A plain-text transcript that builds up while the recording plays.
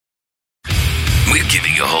We're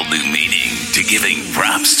giving a whole new meaning to giving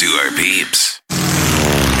props to our peeps.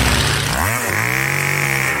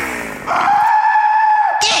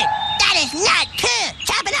 Dude, that is not cool.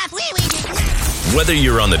 Chopping off wee-wee. Whether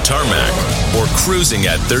you're on the tarmac or cruising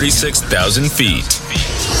at 36,000 feet,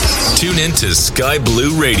 tune in to Sky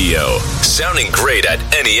Blue Radio, sounding great at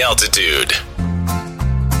any altitude.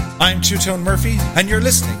 I'm Two-Tone Murphy, and you're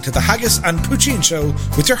listening to the Haggis and Poutine Show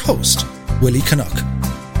with your host, Willy Canuck.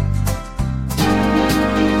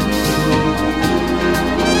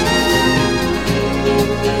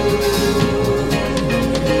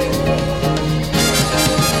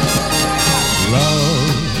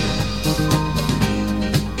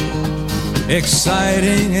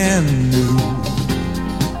 Exciting and new.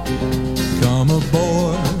 Come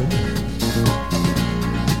aboard.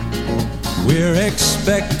 We're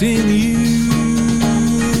expecting you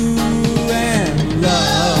and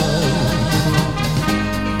love.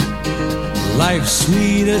 Life's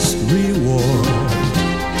sweetest reward.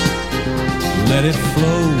 Let it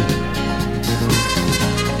flow.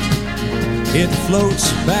 It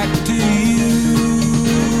floats back to you.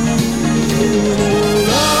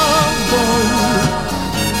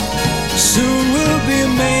 Soon we'll be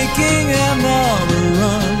making another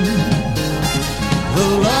run. The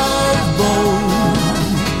Love Boat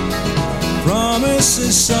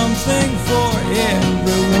promises something for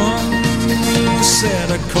everyone. Set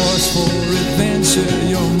a course for adventure,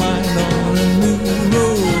 your mind on a new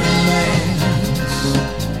romance.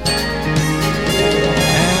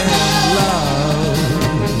 And love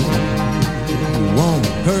won't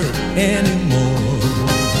hurt anymore.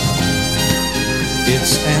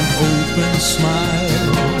 It's an open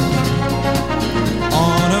smile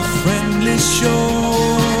on a friendly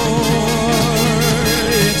shore.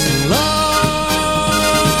 It's love.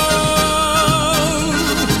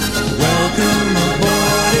 Welcome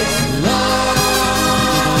aboard. It's love.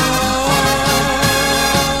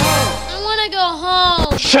 I want to go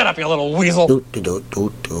home. Shut up, you little weasel. Okie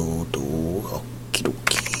dokie.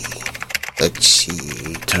 Let's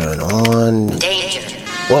see. Turn on. Danger.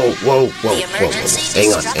 Whoa.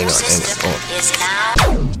 Hang on.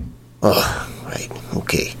 Oh, right.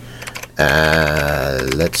 Okay.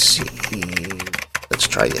 Let's see. Let's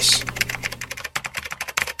try this.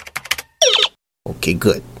 Okay,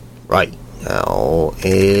 good. Right. Now,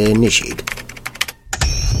 initiate.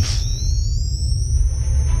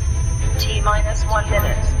 T-minus 1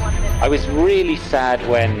 minute. I was really sad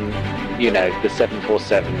when, the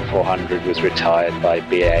 747-400 was retired by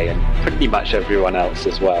BA and pretty much everyone else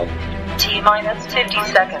as well. T-minus 50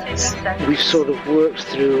 seconds. We've sort of worked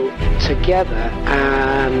through together,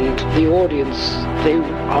 and the audience, they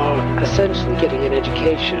are essentially getting an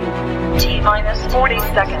education. T-minus 40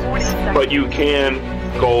 seconds. But you can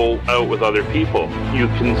go out with other people. You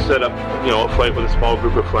can set up, a flight with a small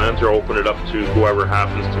group of friends or open it up to whoever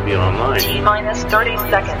happens to be online. T-minus 30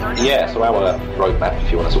 seconds. Yeah, so our roadmap,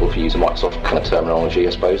 if you want to sort of use a Microsoft kind of terminology, I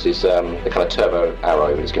suppose, is the kind of turbo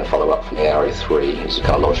arrow is going to follow up from the Arrow 3. It's a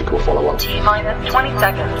kind of logical follow-on. T-minus 20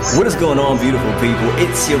 seconds. What is going on, beautiful people?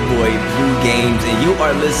 It's your boy, Blue Games, and you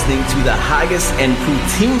are listening to the Haggis and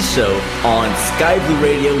Poutine Show on Sky Blue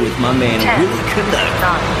Radio with my man, 10, Willy Canuck.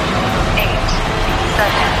 9, 8, 7,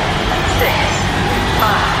 6,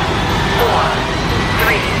 5, 4,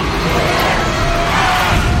 3, 2.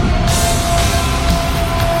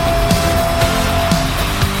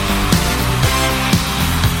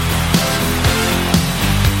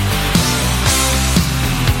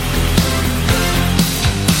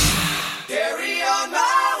 Carry on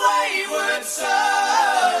my wayward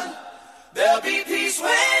son. There'll be peace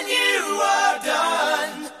when you are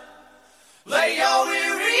done. Lay your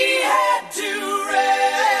weary head to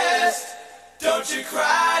rest.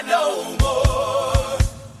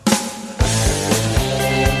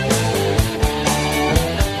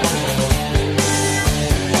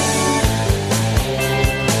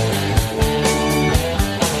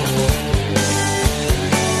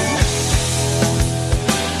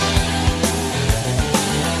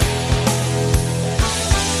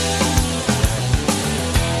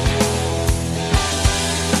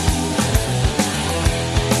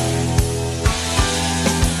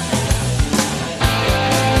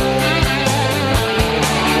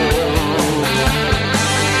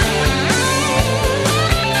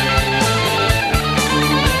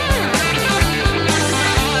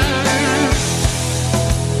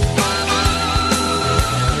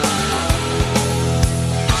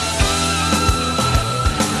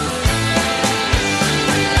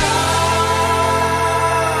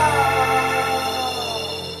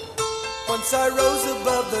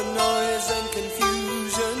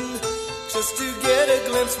 a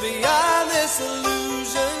glimpse beyond this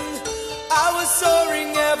illusion. I was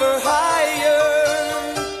soaring ever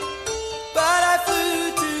higher, but I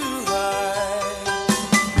flew too high.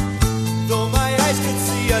 Though my eyes could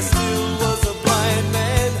see, I still was a blind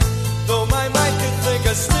man. Though my mind could think,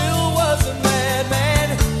 I still was a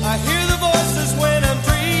madman. I hear the voices when I'm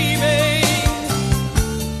dreaming.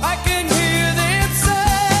 I can hear them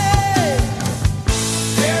say,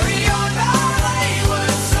 carry on my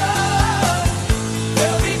wayward son.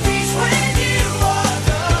 There'll be peace when you are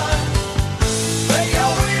done. Lay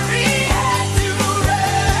your weary head to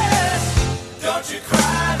rest. Don't you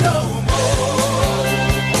cry no more.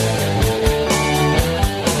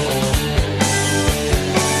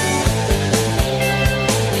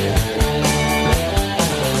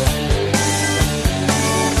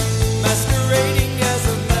 Masquerading as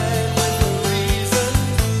a man with a reason.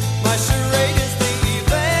 My charade is the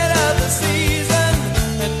event of the season.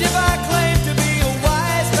 And if I claim to be a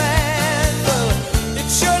wise man, well, it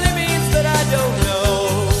surely means that I don't know.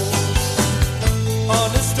 On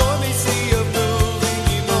a stormy sea of moving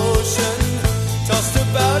emotion, tossed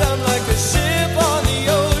about, I'm like a ship on the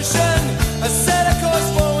ocean. I set a course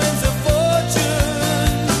for winds of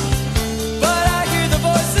fortune, but I hear the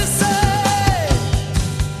voices say,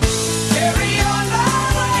 carry on my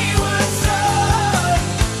wayward son.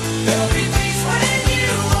 There'll be peace when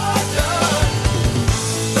you are done.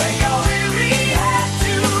 Lay your weary head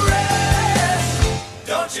to rest.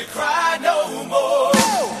 Don't you cry no more.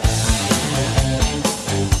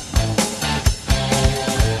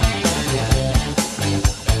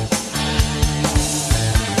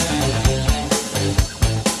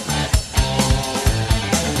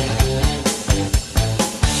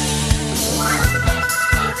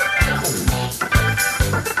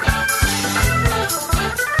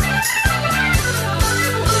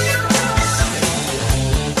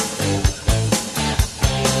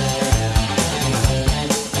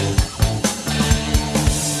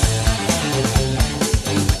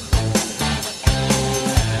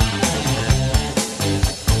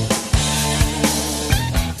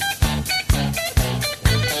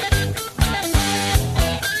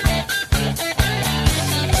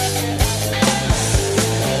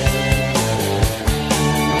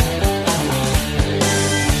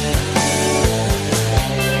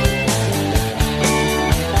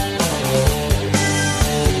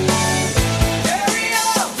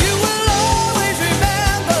 You will always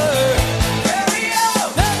remember. Carry on.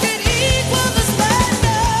 Nothing equals the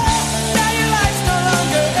splendor. Now your life's no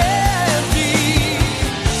longer empty.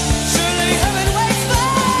 Surely heaven waits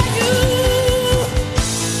for you.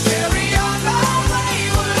 Carry on, my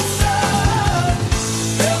wayward son.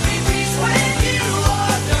 There'll be peace when you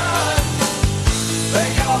are done. Lay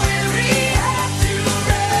your weary head to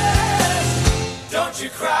rest. Don't you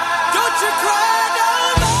cry. Don't you cry no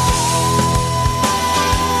more.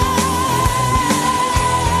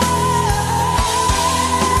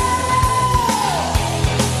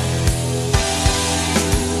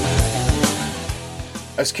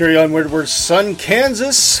 Let's carry on where Sun,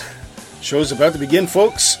 Kansas. Show's about to begin,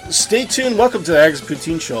 folks. Stay tuned. Welcome to the Haggis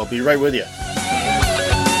Poutine Show. I'll be right with you.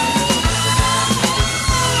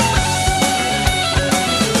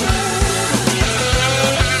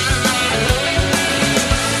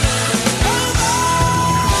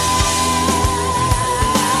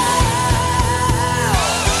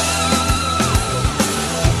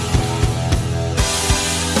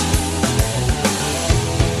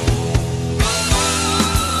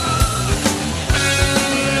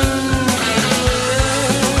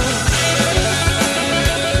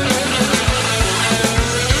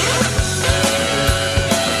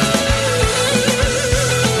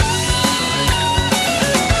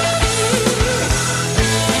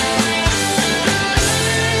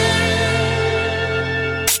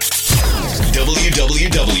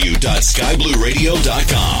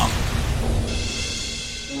 www.skyblueradio.com.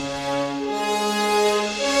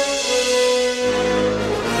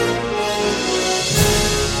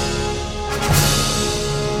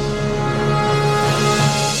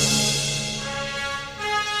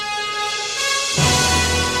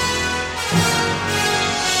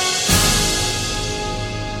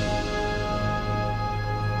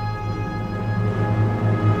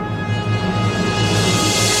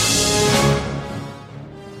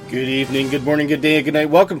 Good evening, good morning, good day, and good night.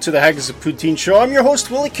 Welcome to the Haggis Poutine Show. I'm your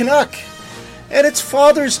host, Willy Canuck. And it's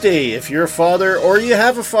Father's Day. If you're a father or you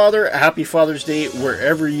have a father, happy Father's Day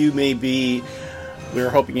wherever you may be. We're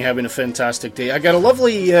hoping you're having a fantastic day. I got a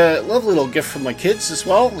lovely little gift from my kids as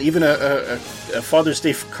well. Even a Father's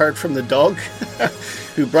Day card from the dog,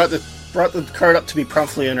 who brought the brought the card up to me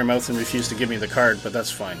promptly in her mouth and refused to give me the card, but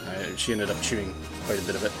that's fine. She ended up chewing quite a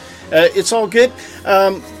bit of it. It's all good.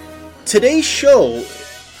 Today's show,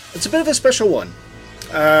 it's a bit of a special one.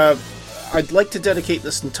 I'd like to dedicate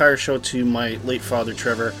this entire show to my late father,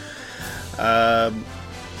 Trevor.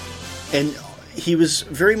 And he was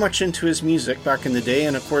very much into his music back in the day,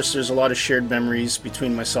 and of course there's a lot of shared memories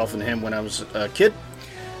between myself and him when I was a kid,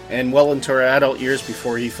 and well into our adult years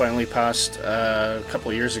before he finally passed a couple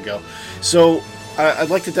of years ago. So I'd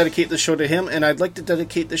like to dedicate this show to him, and I'd like to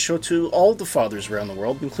dedicate this show to all the fathers around the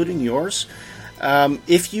world, including yours.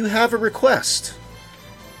 If you have a request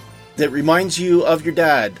that reminds you of your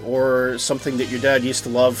dad or something that your dad used to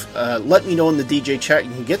love, let me know in the DJ chat.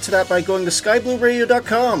 You can get to that by going to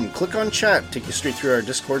skyblueradio.com. Click on chat, take you straight through our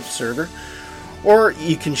Discord server. Or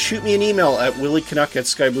you can shoot me an email at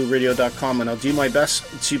willycanuck@skyblueradio.com, and I'll do my best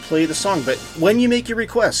to play the song. But when you make your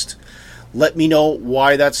request, let me know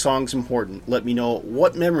why that song's important. Let me know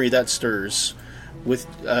what memory that stirs with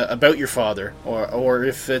about your father, or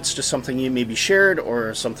if it's just something you maybe shared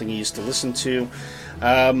or something you used to listen to.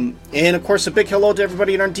 And of course, a big hello to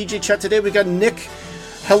everybody in our DJ chat today. We got Nick.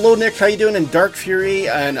 Hello, Nick. How you doing? And Dark Fury,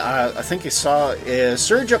 and I think I saw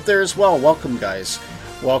Surge up there as well. Welcome, guys.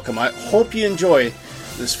 Welcome. I hope you enjoy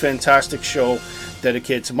this fantastic show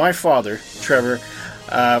dedicated to my father, Trevor,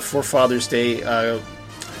 for Father's Day.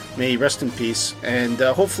 May he rest in peace. And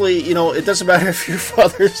hopefully, it doesn't matter if your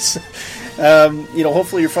father's,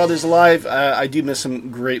 hopefully your father's alive. I do miss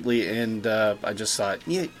him greatly, and I just thought,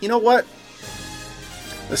 you know what?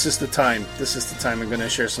 This is the time. I'm going to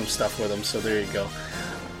share some stuff with him, so there you go.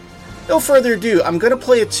 No further ado, I'm going to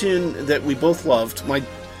play a tune that we both loved. My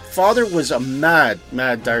father was a mad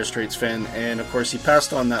Dire Straits fan, and of course he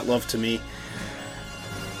passed on that love to me.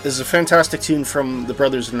 This is a fantastic tune from the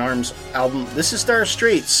Brothers in Arms album. This is Dire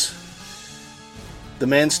Straits. The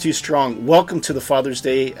Man's Too Strong. Welcome to the Father's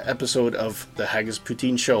Day episode of the Haggis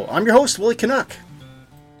Poutine Show. I'm your host, Willy Canuck.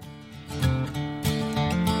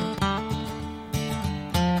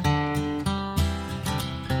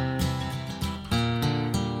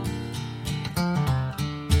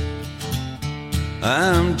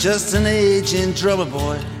 I'm just an aging drummer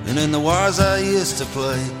boy, and in the wars I used to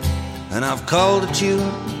play, and I've called a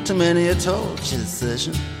tune to many a torture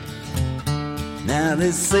session. Now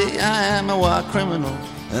they say I am a war criminal,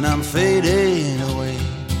 and I'm fading away.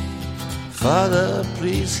 Father,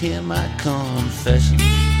 please hear my confession.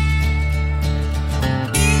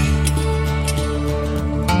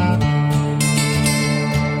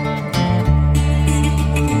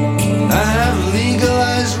 I have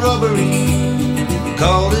legalized robbery,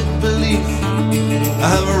 called it belief. I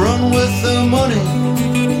have run with the money,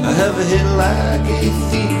 I have hit like a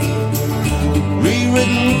thief.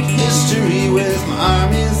 Rewritten history with my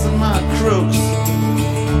armies and my crooks.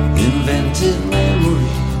 Invented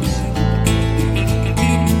memories.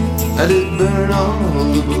 I did burn all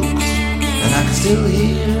the books, and I can still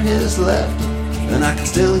hear his laughter, and I can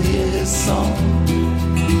still hear his song.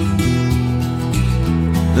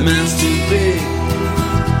 The man's too big,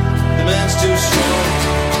 the man's too strong.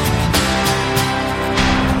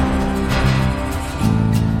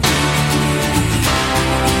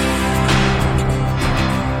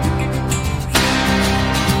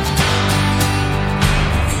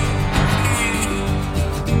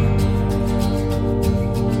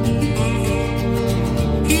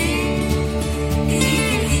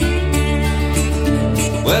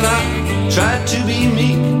 Well, I tried to be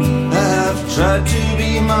meek, I've tried to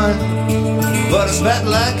be mine, but I spat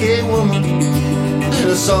like a woman and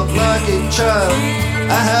assault like a child.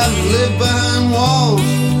 I have lived behind walls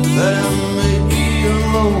that have made me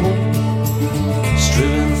alone,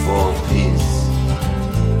 striven for peace,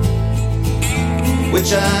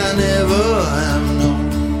 which I never have known.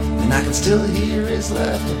 And I can still hear his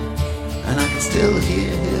laughter, and I can still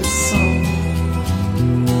hear his song.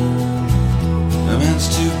 The man's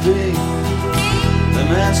too big, the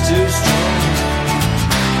man's too strong.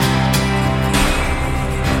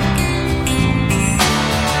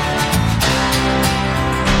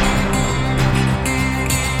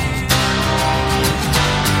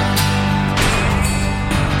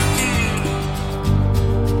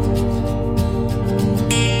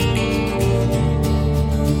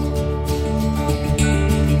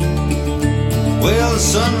 Well, the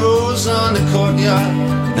sun rose on the courtyard,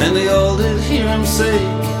 and they all did hear him say,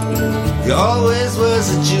 you always was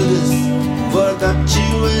a Judas, but I got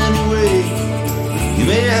you anyway. You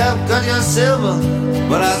may have got your silver,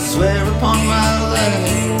 but I swear upon my life,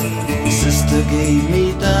 your sister gave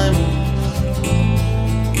me diamonds,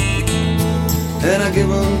 and I give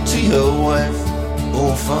them to your wife.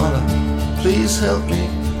 Oh, Father, please help me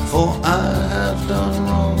for I have done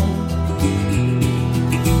wrong.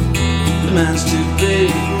 The man's too big,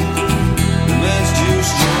 the man's too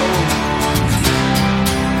strong.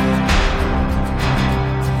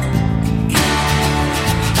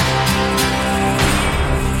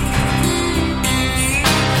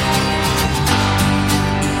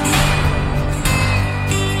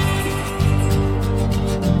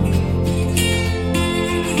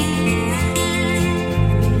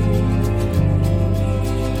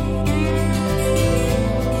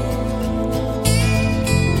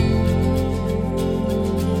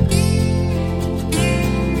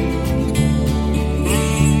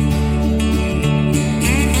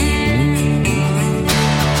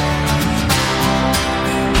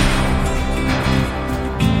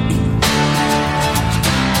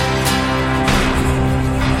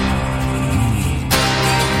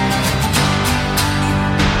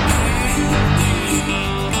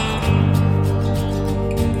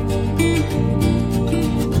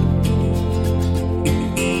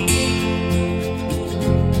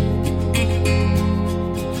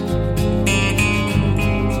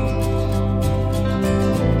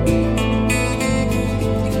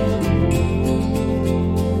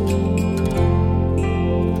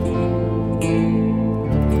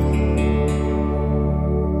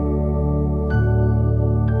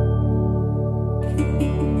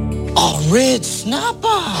 Red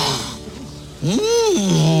snapper.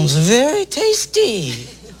 It's very tasty.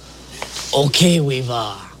 Okay,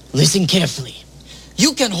 Weaver, listen carefully.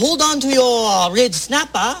 You can hold on to your red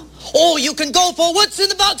snapper, or you can go for what's in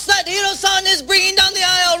the box that Hiro-san is bringing down the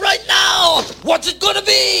aisle right now. What's it gonna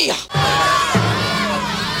be?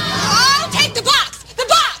 I'll take the box! The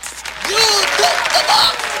box! You took the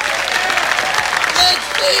box! Let's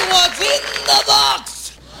see what's in the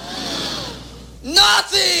box!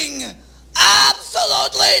 Nothing!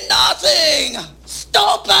 Absolutely nothing!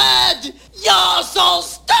 Stupid! You're so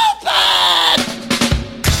stupid!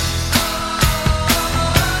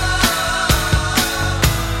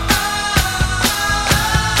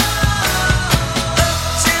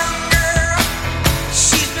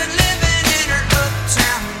 She's been living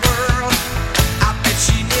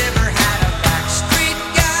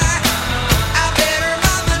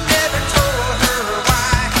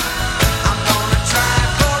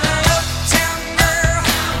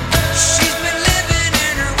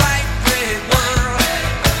in her white bread world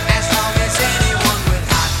as long as anyone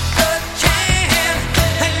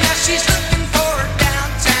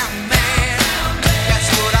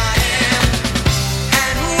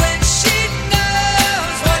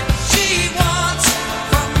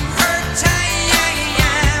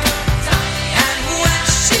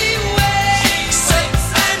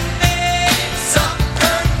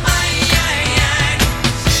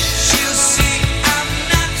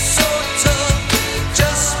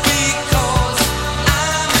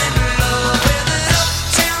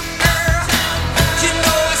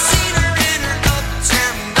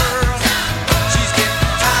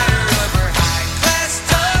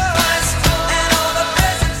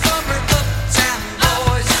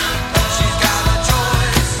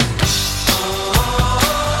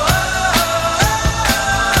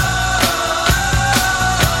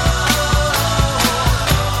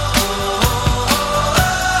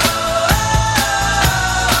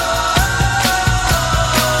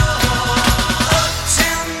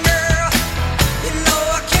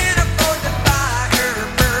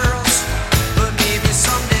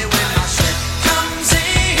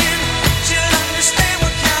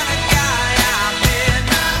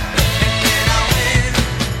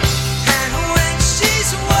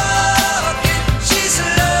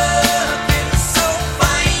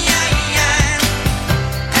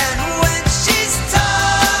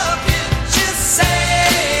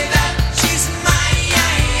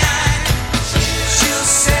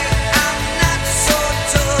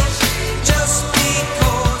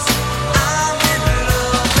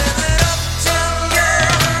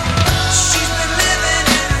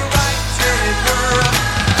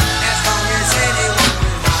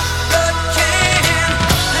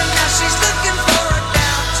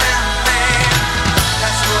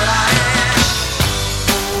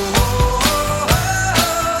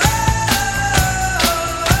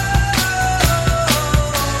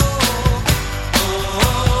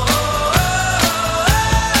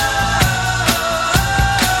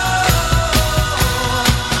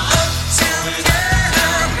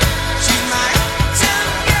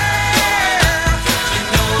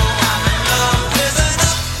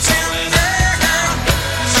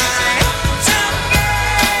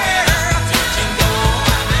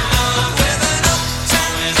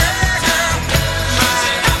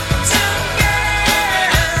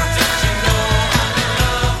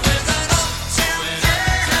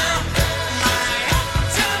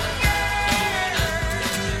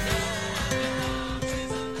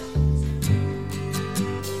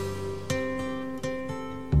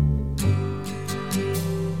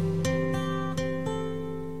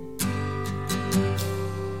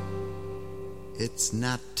It's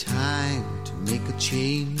not time to make a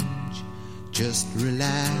change. Just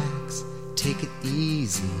relax, take it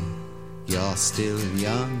easy. You're still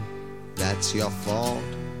young, that's your fault.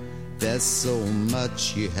 There's so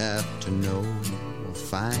much you have to know.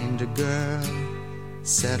 Find a girl,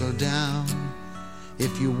 settle down.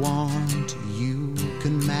 If you want, you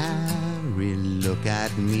can marry. Look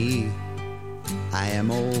at me, I am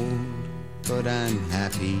old, but I'm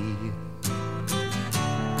happy.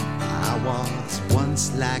 I was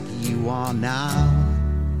once like you are now,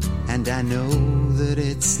 and I know that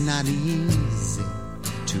it's not easy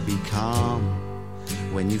to be calm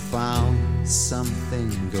when you found something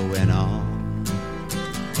going on.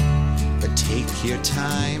 But take your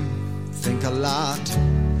time, think a lot.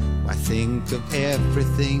 Why, think of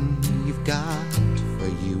everything you've got, for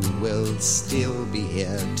you will still be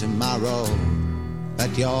here tomorrow,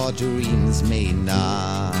 but your dreams may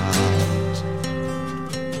not.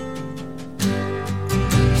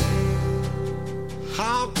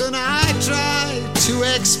 How can I try to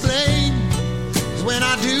explain? When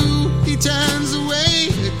I do, he turns away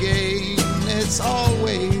again. It's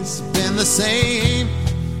always been the same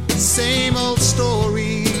old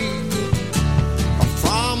story.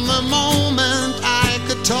 From the moment I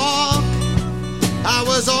could talk, I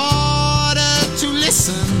was ordered to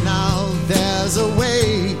listen. Now there's a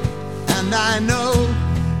way, and I know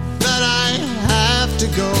that I have to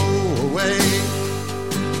go away.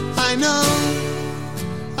 I know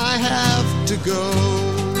I have to go.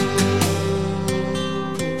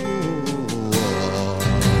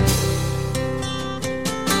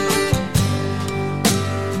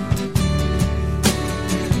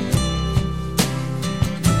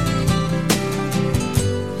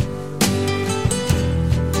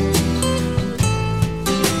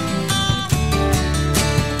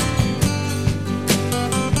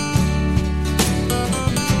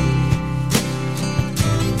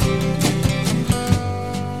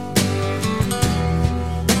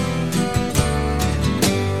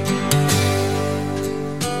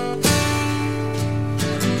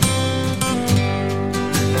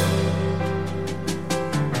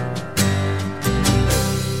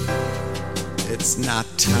 It's not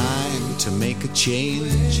time to make a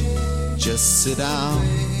change. Just sit down,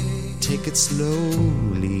 take it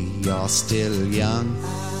slowly. You're still young,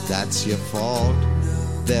 that's your fault.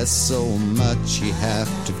 There's so much you have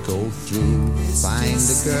to go through. Find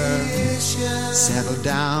a girl, settle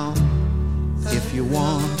down. If you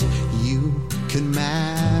want, you can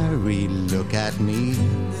marry. Look at me,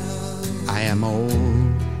 I am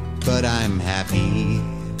old, but I'm happy.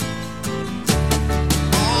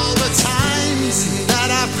 That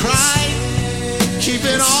I've cried,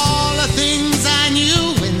 keeping all the things I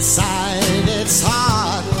knew inside. It's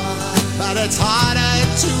hard, but it's harder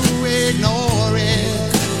to ignore it.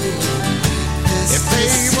 If they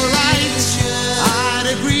were right, I'd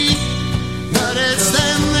agree, but it's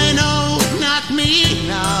them they know, not me.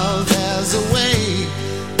 Now there's a way,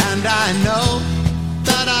 and I know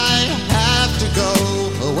that I have to go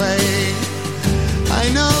away. I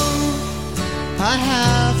know I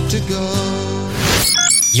have to go.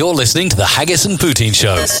 You're listening to the Haggis and Poutine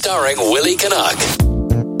Show, starring Willy Canuck.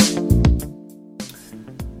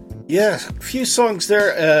 Yeah, a few songs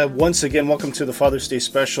there. Once again, welcome to the Father's Day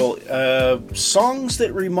special. Songs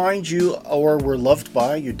that remind you or were loved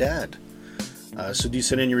by your dad. So do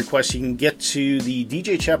send in your requests. You can get to the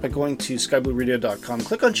DJ chat by going to skyblueradio.com.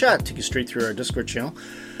 Click on chat, take you straight through our Discord channel.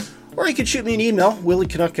 Or you can shoot me an email,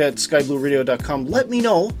 willycanuck@skyblueradio.com. Let me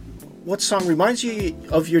know what song reminds you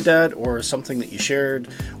of your dad, or something that you shared,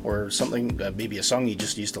 or something, maybe a song you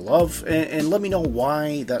just used to love, and let me know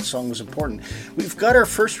why that song was important. We've got our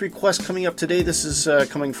first request coming up today. This is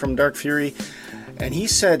coming from Dark Fury, and he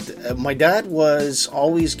said, my dad was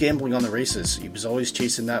always gambling on the races. He was always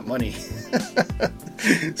chasing that money.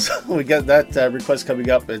 So we got that request coming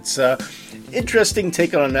up. It's interesting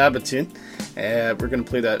take on an ABBA tune. We're going to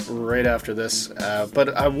play that right after this.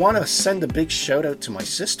 But I want to send a big shout out to my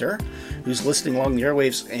sister, who's listening along the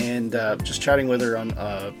airwaves, and just chatting with her on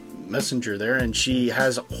Messenger there, and she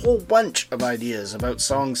has a whole bunch of ideas about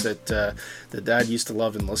songs that Dad used to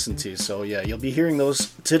love and listen to. So yeah, you'll be hearing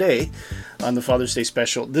those today on the Father's Day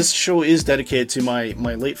special. This show is dedicated to my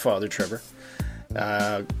late father, Trevor.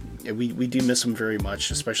 We do miss him very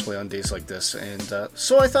much, especially on days like this, and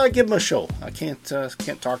so I thought I'd give him a show. I can't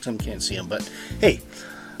talk to him, can't see him, but hey,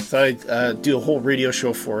 I thought I'd do a whole radio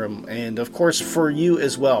show for him, and of course for you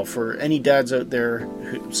as well. For any dads out there,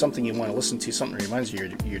 something you want to listen to, something that reminds you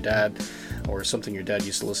of your dad, or something your dad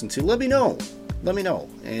used to listen to, let me know,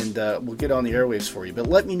 and we'll get on the airwaves for you. But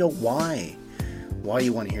let me know why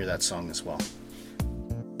you want to hear that song as well.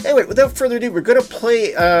 Anyway, without further ado, we're going to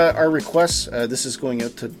play our requests. This is going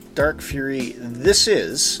out to Dark Fury. This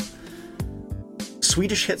is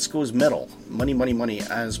Swedish Hits Goes Metal. Money, Money, Money,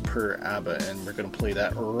 as per ABBA. And we're going to play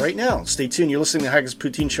that right now. Stay tuned. You're listening to the Haggis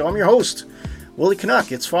Poutine Show. I'm your host, Willy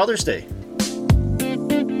Canuck. It's Father's Day.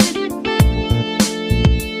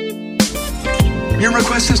 Your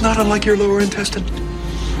request is not unlike your lower intestine.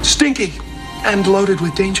 Stinky and loaded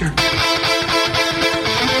with danger.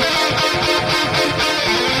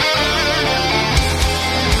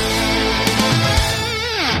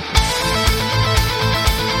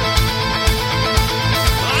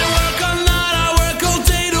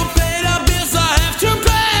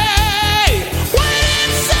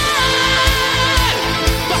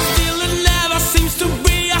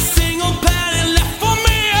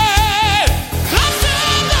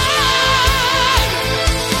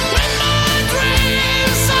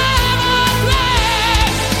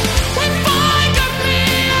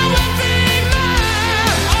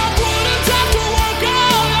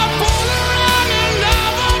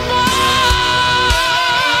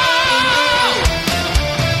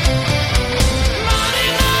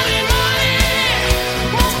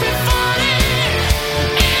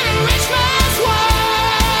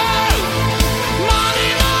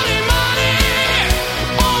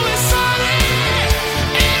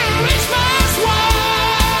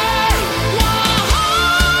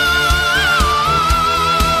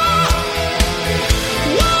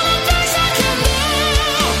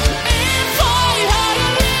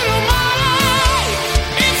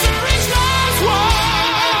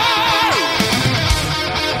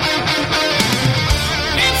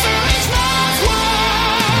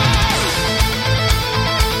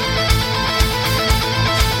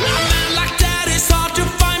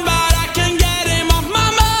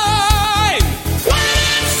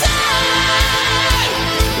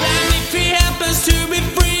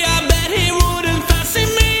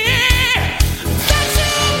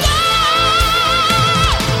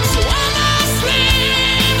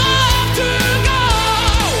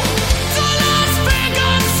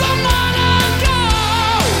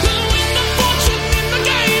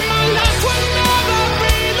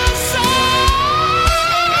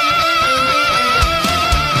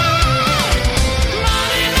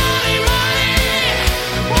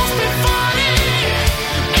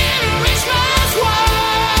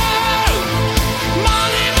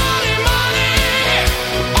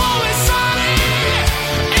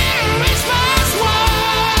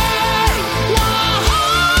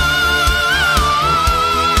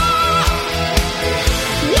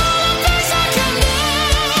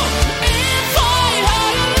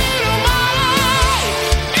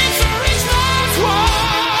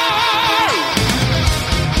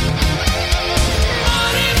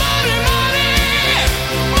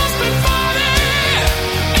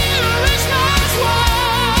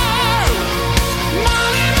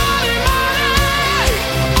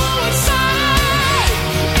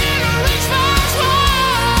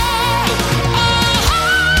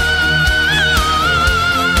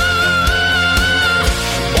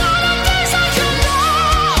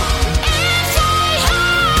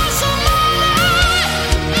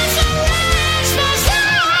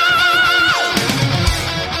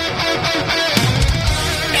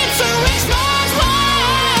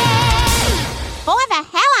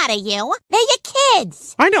 You. They're your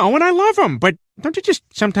kids. I know, and I love them, but don't you just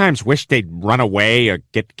sometimes wish they'd run away or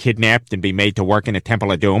get kidnapped and be made to work in a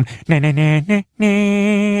Temple of Doom? Na na na na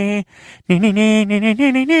na na na na na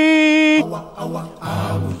na na na.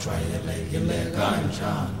 I will try it like you like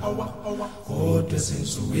kanjani. Kodwa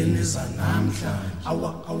sensukwini zanamhlanje.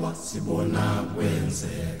 Sibona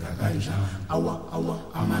kwenzeka kanjani.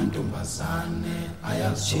 Amantombazane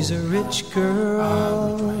ayazo. She's a rich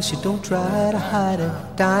girl, she don't try to hide it.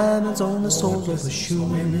 Diamonds on the soles of her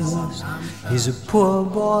shoes. He's a poor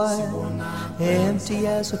boy, empty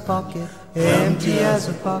as a pocket, empty as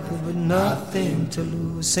a pocket with nothing to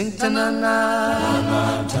lose. Sing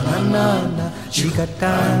ta-na-na, ta-na-na-na. She got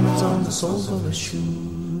diamonds on the soles of her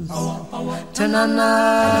shoes.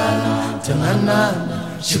 Ta-na-na,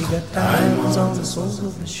 ta-na-na-na. She got diamonds on the soles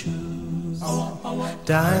of her shoes.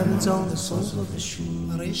 Diamonds on the soles of her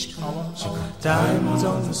shoes. Diamonds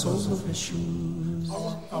on the soles of her shoes.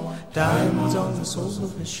 Diamonds on the soles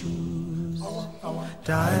of her shoes.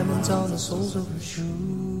 Diamonds on the soles of her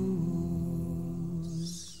shoes.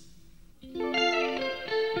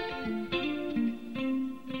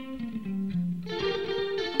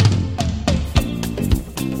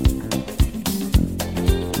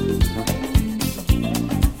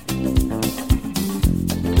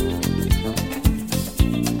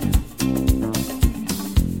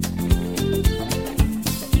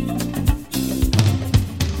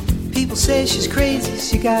 say she's crazy,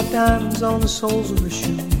 she got diamonds on the soles of her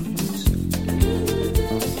shoes.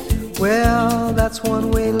 Well, that's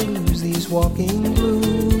one way to lose these walking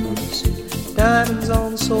blues. Diamonds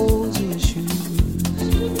on the soles of your shoes.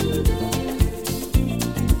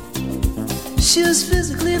 She was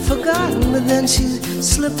physically forgotten, but then she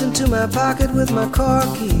slipped into my pocket with my car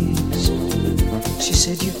keys. She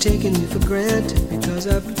said, you've taken me for granted because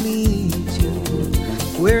I please you,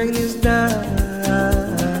 wearing these diamonds.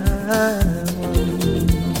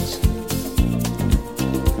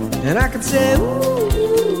 And I could say, ooh,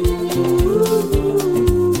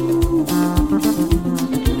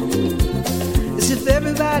 as if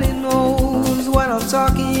everybody knows what I'm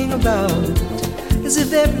talking about, as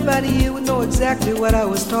if everybody here would know exactly what I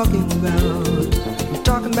was talking about. I'm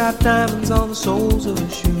talking about diamonds on the soles of her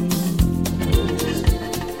shoes.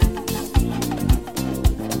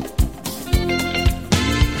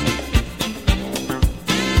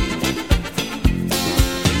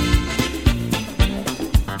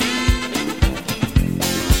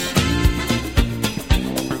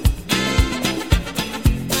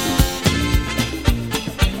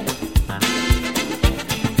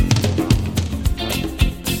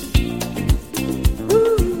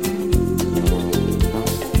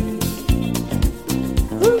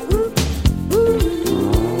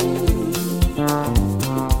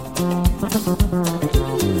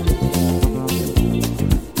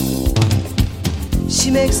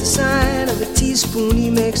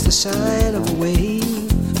 Sign of a wave.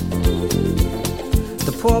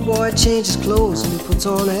 The poor boy changes clothes and he puts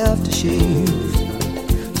on aftershave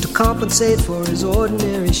to compensate for his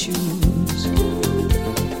ordinary shoes.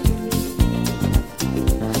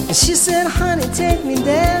 And she said, honey, take me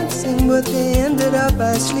dancing, but they ended up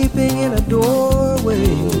by sleeping in a doorway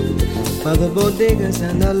by the bodegas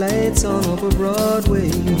and the lights on over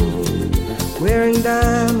Broadway, wearing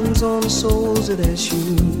diamonds on the soles of their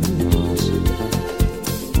shoes.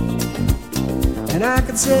 And I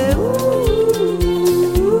could say, ooh,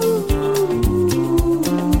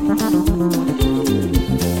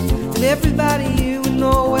 and everybody here would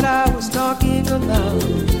know what I was talking about.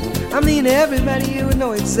 I mean, everybody here would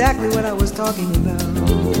know exactly what I was talking about.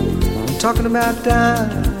 I'm talking about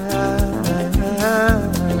time.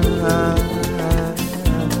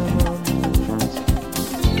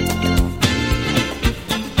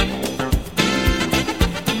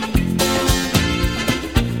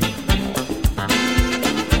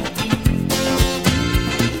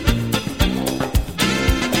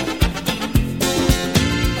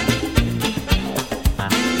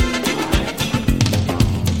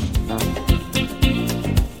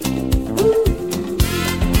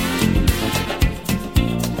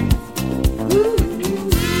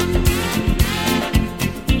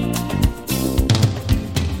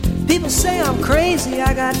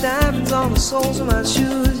 I got diamonds on the soles of my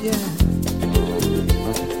shoes, yeah.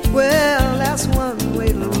 Well, that's one way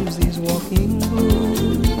to lose these walking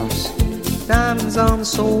blues. Diamonds on the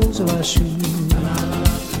soles of my shoes.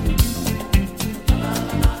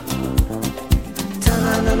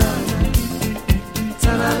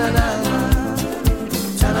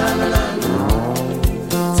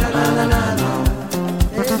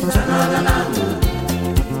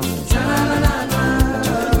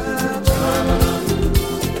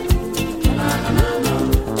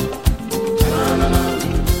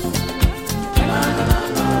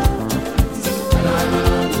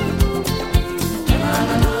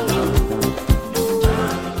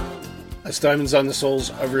 Diamonds on the soles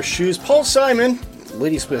of her shoes. Paul Simon,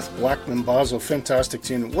 Ladysmith Black Mambazo, fantastic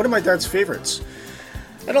tune. One of my dad's favorites.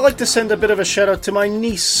 And I'd like to send a bit of a shout out to my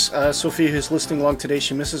niece, Sophia, who's listening along today.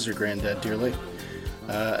 She misses her granddad dearly.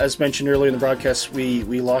 As mentioned earlier in the broadcast, we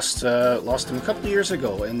lost him a couple of years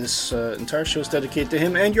ago, and this entire show is dedicated to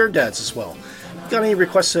him and your dads as well. Got any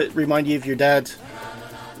requests that remind you of your dad?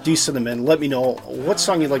 Do send them in. Let me know what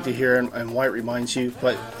song you'd like to hear and why it reminds you.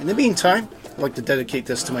 But in the meantime, I'd like to dedicate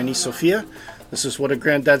this to my niece Sophia. This is one of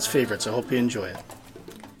Granddad's favorites. I hope you enjoy it.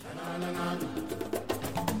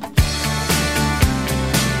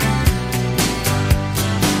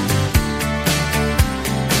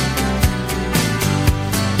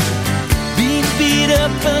 Being beat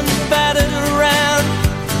up and battered around,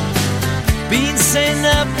 being sent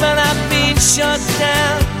up and I've been shut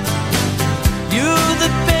down. You're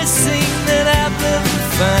the best thing that I've ever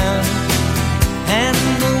found.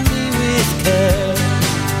 Handle me with care.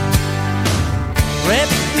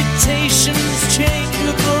 Reputation's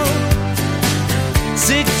changeable,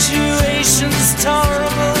 situation's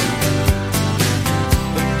tolerable,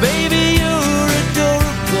 but baby you're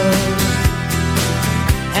adorable.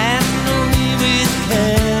 Handle me with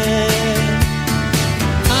care.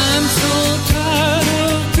 I'm so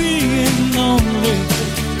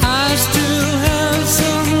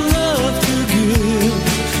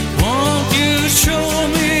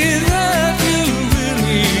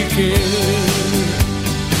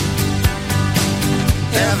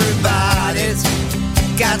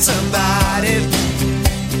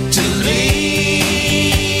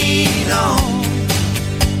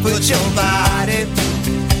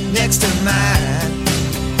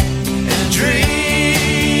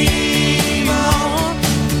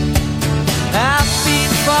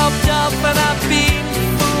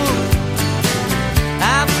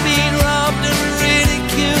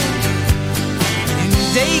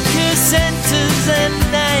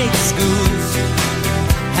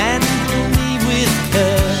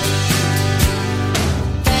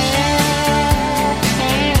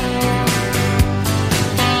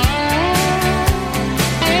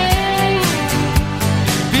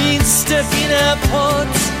stuck in our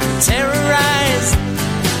ports, terrorized,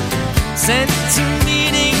 sent to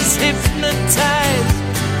meetings, hypnotized,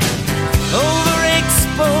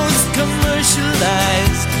 overexposed,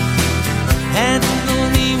 commercialized. Handle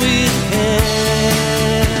me with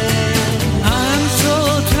care. I'm so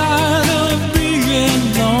tired of being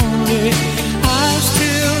lonely. I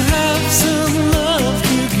still have some love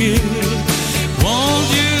to give.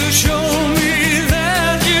 Won't you show me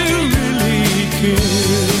that you really care?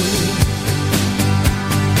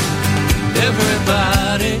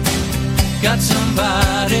 Everybody got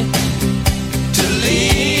somebody to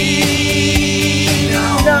lean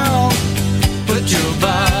on. Put your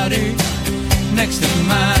body next to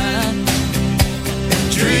mine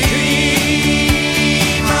and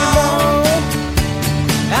dream on.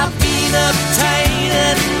 I've been uptight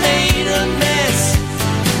and made a mess,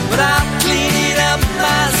 but I'll clean it up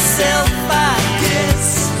myself, I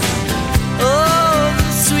guess. Oh,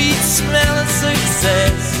 the sweet smell of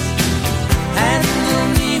success. Handle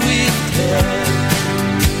me with care.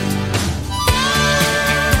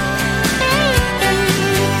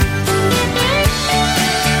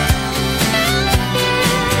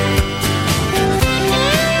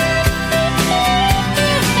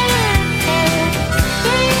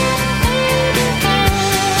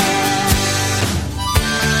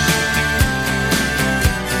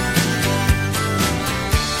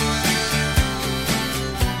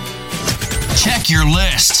 Check your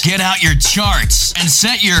list, get out your charts, and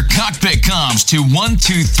set your cockpit comms to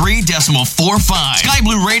 123.45. Sky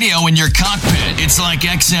Blue Radio in your cockpit. It's like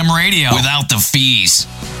XM radio without the fees.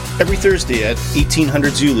 Every Thursday at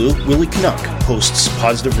 1800 Zulu, Willy Canuck hosts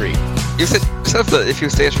Positive Rate. You said yourself that if you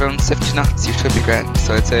stay at around 70 knots, you should be grand.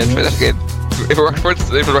 So I'd say try that again. If it works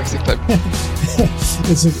once, it will work second time.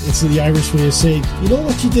 It's the Irish way of saying, you know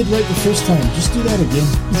what you did right the first time, just do that again.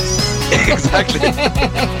 Exactly.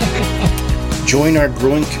 Join our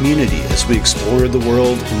growing community as we explore the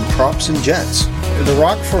world in props and jets. The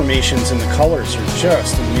rock formations and the colors are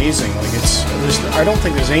just amazing. I don't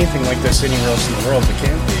think there's anything like this anywhere else in the world. It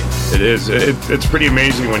can't be. It is. It's pretty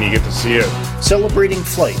amazing when you get to see it. Celebrating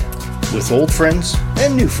flight with old friends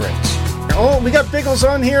and new friends. Oh, we got Biggles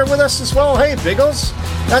on here with us as well. Hey, Biggles.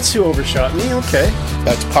 That's who overshot me. Okay.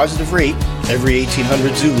 That's Positive Rate every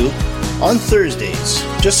 1800 Zulu on Thursdays.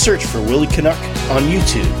 Just search for Willy Canuck on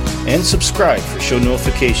YouTube and subscribe for show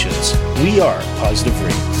notifications. We are Positive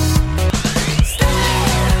Rate.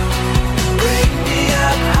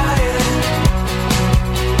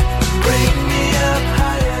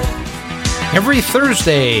 Every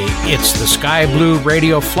Thursday, it's the Sky Blue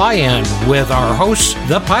Radio Fly-In with our hosts,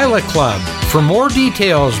 The Pilot Club. For more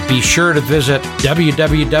details, be sure to visit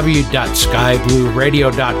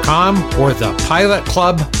www.skyblueradio.com or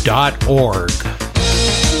thepilotclub.org.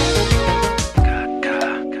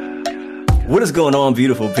 What is going on,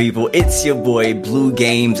 beautiful people? It's your boy, Blue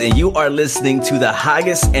Games, and you are listening to the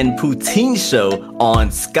Haggis and Poutine Show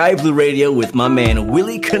on Sky Blue Radio with my man,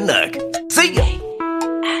 Willy Canuck. See ya!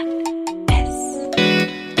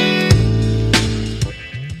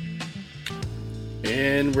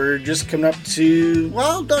 And we're just coming up to,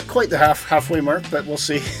 well, not quite the halfway mark, but we'll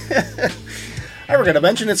see. I forgot to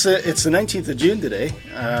mention it's the 19th of June today.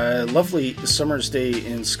 Lovely summer's day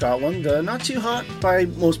in Scotland. Not too hot by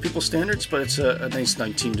most people's standards, but it's a nice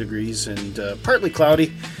 19 degrees and partly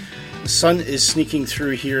cloudy. The sun is sneaking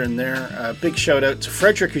through here and there. Big shout out to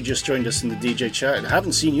Frederick, who just joined us in the DJ chat. I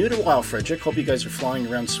haven't seen you in a while, Frederick. Hope you guys are flying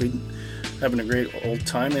around Sweden, having a great old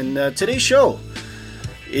time. And today's show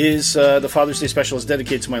is the Father's Day special is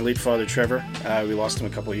dedicated to my late father, Trevor. We lost him a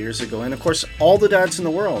couple of years ago. And, of course, all the dads in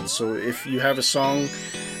the world. So if you have a song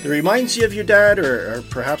that reminds you of your dad, or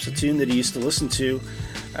perhaps a tune that he used to listen to,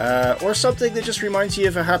 or something that just reminds you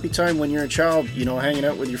of a happy time when you're a child, hanging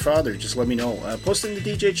out with your father, just let me know. Post in the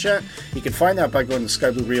DJ chat. You can find that by going to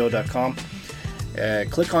skyblueradio.com.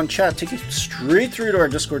 Click on chat, take you straight through to our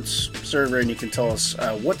Discord server, and you can tell us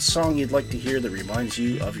what song you'd like to hear that reminds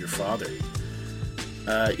you of your father.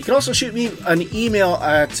 You can also shoot me an email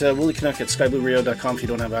at willycanuck@skyblueradio.com if you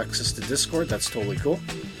don't have access to Discord. That's totally cool.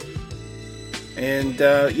 And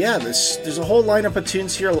there's a whole lineup of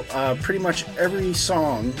tunes here. Pretty much every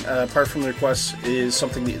song, apart from the requests, is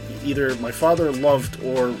something that either my father loved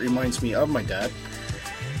or reminds me of my dad.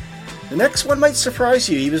 The next one might surprise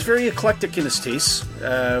you. He was very eclectic in his tastes.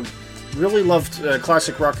 Really loved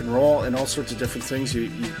classic rock and roll and all sorts of different things. You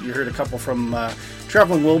heard a couple from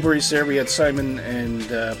Traveling Wilburys there. We had Simon and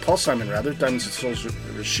Paul Simon, rather, Diamonds and Souls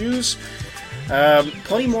Shoes.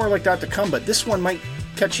 Plenty more like that to come, but this one might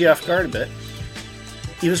catch you off guard a bit.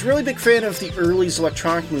 He was a really big fan of the early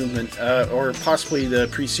electronic movement, or possibly the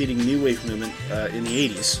preceding new wave movement in the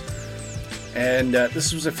 80s. And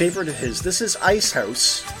this was a favorite of his. This is Ice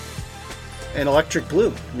House and Electric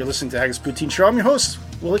Blue. You're listening to Haggis Poutine Show. I'm your host,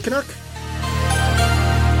 Willy Canuck.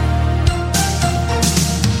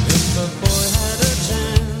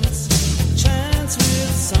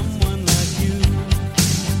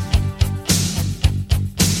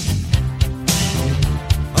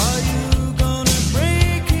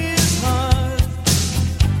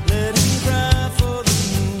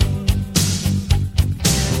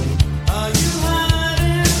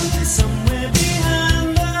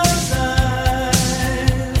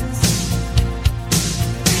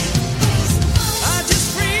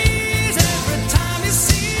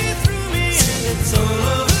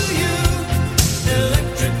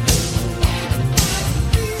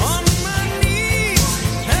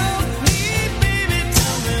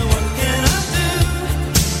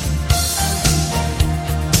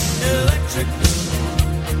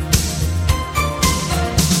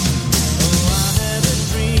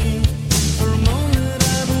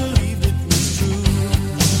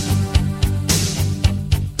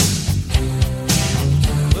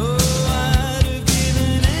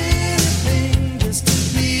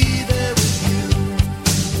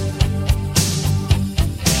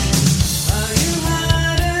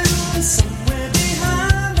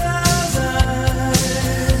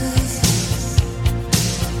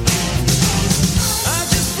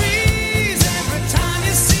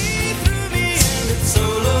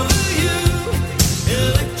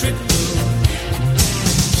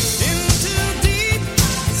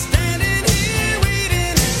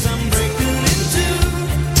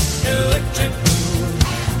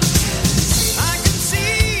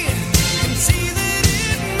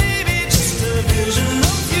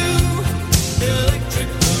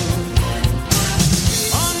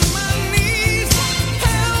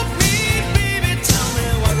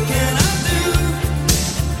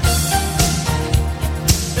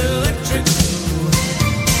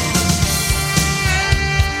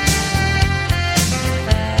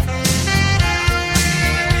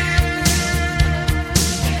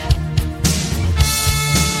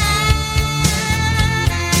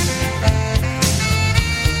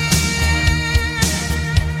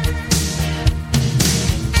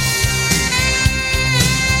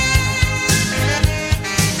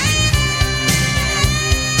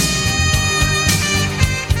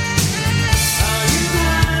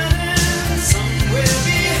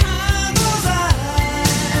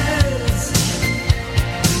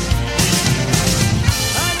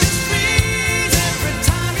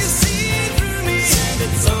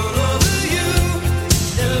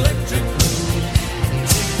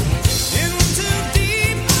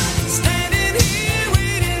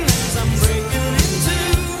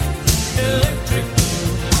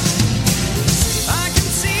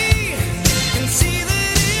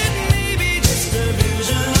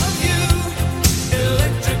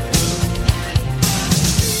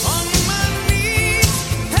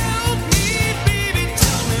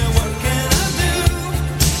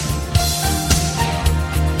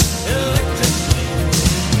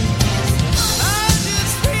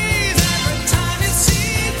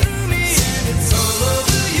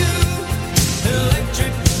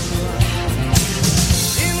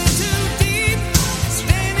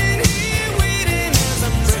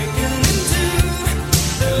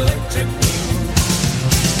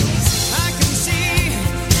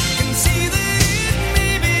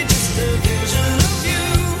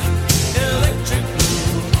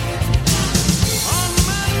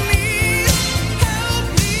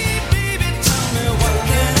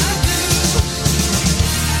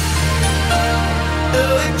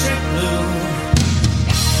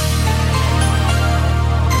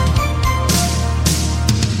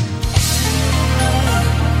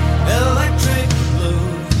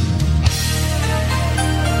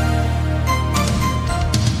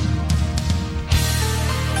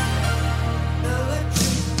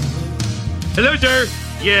 Hello, sir.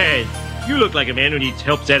 Yeah, you look like a man who needs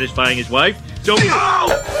help satisfying his wife. So...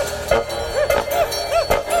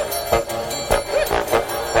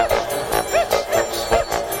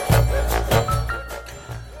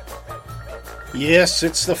 Yes,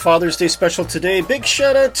 it's the Father's Day special today. Big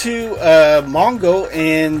shout out to Mongo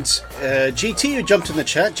and JT who jumped in the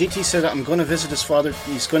chat. JT said, I'm going to visit his father.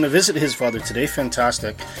 He's going to visit his father today.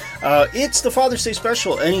 Fantastic. It's the Father's Day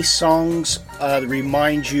special. Any songs that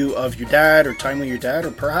remind you of your dad or time with your dad,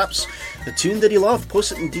 or perhaps a tune that you love,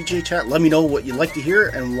 post it in DJ chat. Let me know what you'd like to hear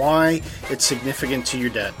and why it's significant to your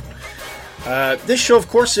dad. This show, of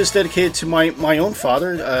course, is dedicated to my own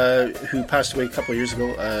father, who passed away a couple of years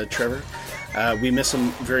ago, Trevor. We miss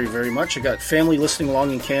him very, very much. I got family listening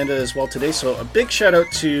along in Canada as well today, so a big shout out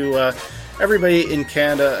to everybody in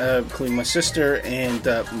Canada, including my sister and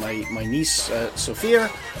my niece Sophia,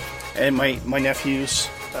 and my nephews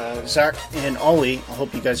Zach and Ollie. I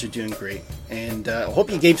hope you guys are doing great, and I hope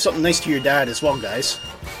you gave something nice to your dad as well, guys.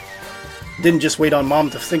 Didn't just wait on mom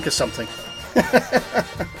to think of something.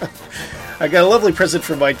 I got a lovely present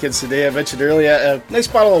for my kids today. I mentioned earlier a nice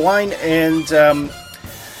bottle of wine and a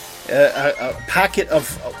packet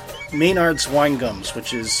of Maynard's wine gums,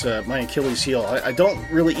 which is my Achilles heel. I don't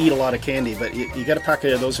really eat a lot of candy, but you got a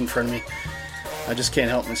packet of those in front of me. I just can't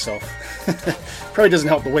help myself. Probably doesn't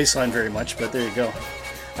help the waistline very much, but there you go.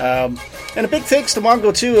 And a big thanks to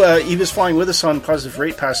Mongo too. He was flying with us on Positive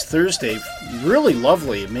Rate past Thursday. Really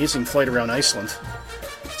lovely, amazing flight around Iceland.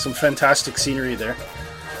 Some fantastic scenery there.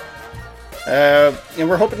 And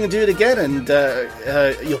we're hoping to do it again, and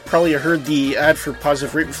you'll probably have heard the ad for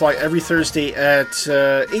Positive Rate and Fly every Thursday at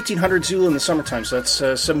 1800 Zulu in the summertime, so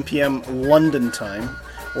that's 7 p.m. London time,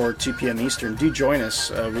 or 2 p.m. Eastern. Do join us.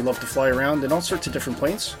 We love to fly around in all sorts of different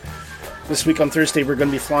planes. This week on Thursday, we're going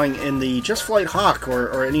to be flying in the Just Flight Hawk,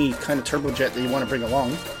 or any kind of turbojet that you want to bring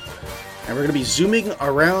along. And we're going to be zooming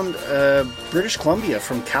around British Columbia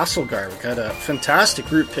from Castlegar. We've got a fantastic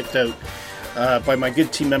route picked out by my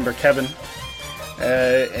good team member Kevin.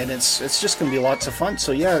 And it's just going to be lots of fun.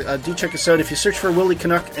 So yeah, do check us out. If you search for Willy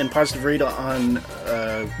Canuck and Positive Radio on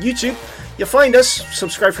YouTube, you'll find us.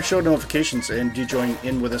 Subscribe for show notifications, and do join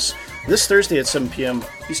in with us this Thursday at 7 p.m.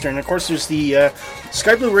 Eastern. And of course, there's the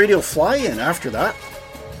Sky Blue Radio fly-in after that.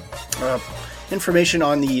 Information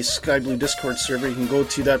on the Sky Blue Discord server. You can go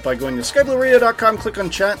to that by going to skyblueradio.com, click on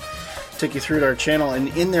chat, take you through to our channel, and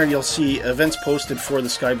in there you'll see events posted for the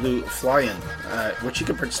Sky Blue fly-in, which you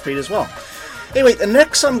can participate as well. Anyway, the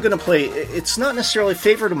next song I'm going to play, it's not necessarily a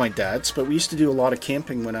favorite of my dad's, but we used to do a lot of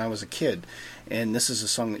camping when I was a kid. And this is a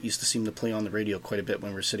song that used to seem to play on the radio quite a bit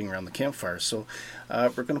when we were sitting around the campfire. So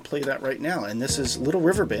we're going to play that right now. And this is Little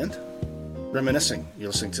River Band, Reminiscing. You're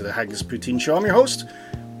listening to the Haggis Poutine Show. I'm your host,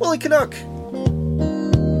 Willy Canuck.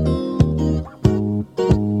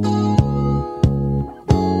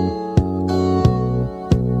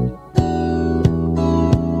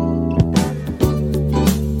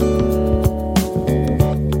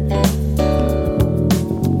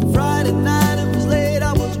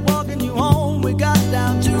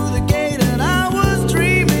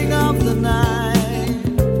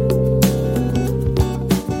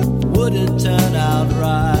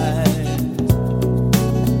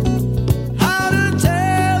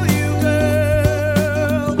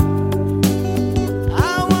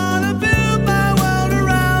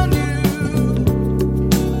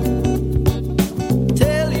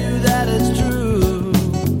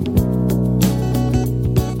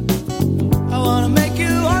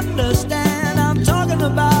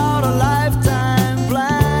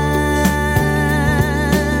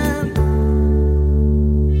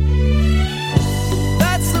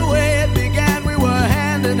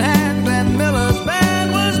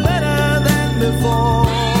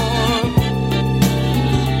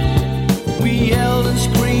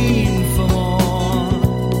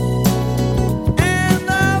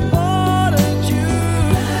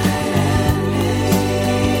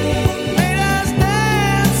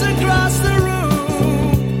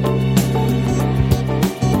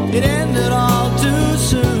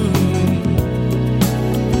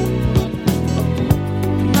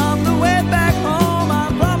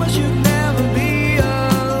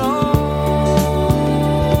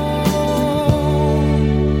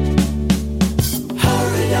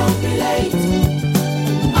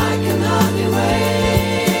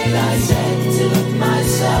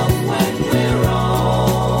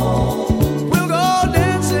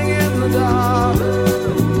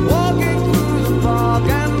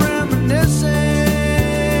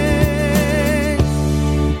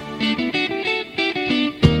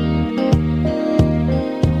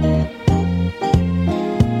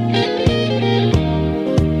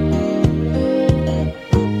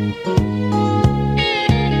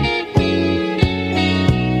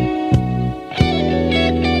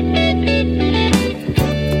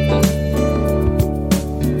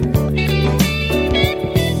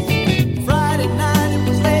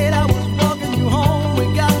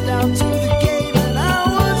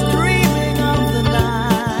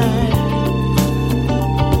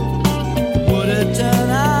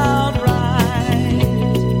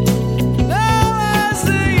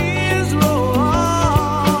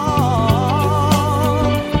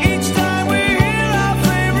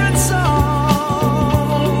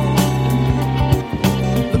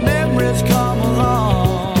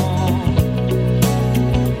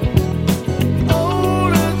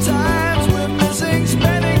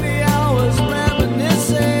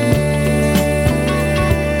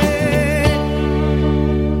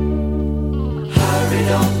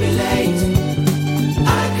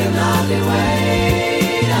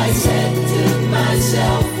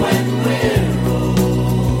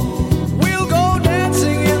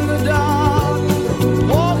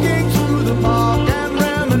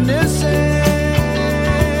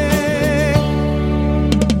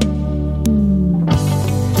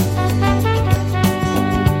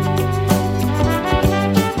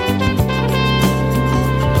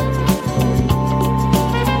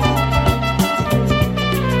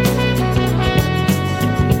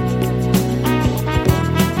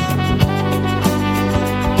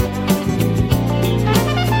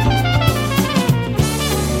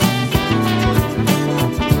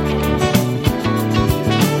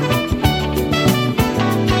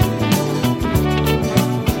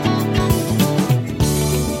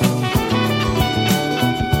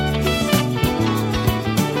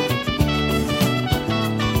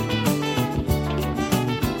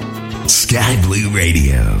 Sky Blue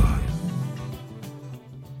Radio.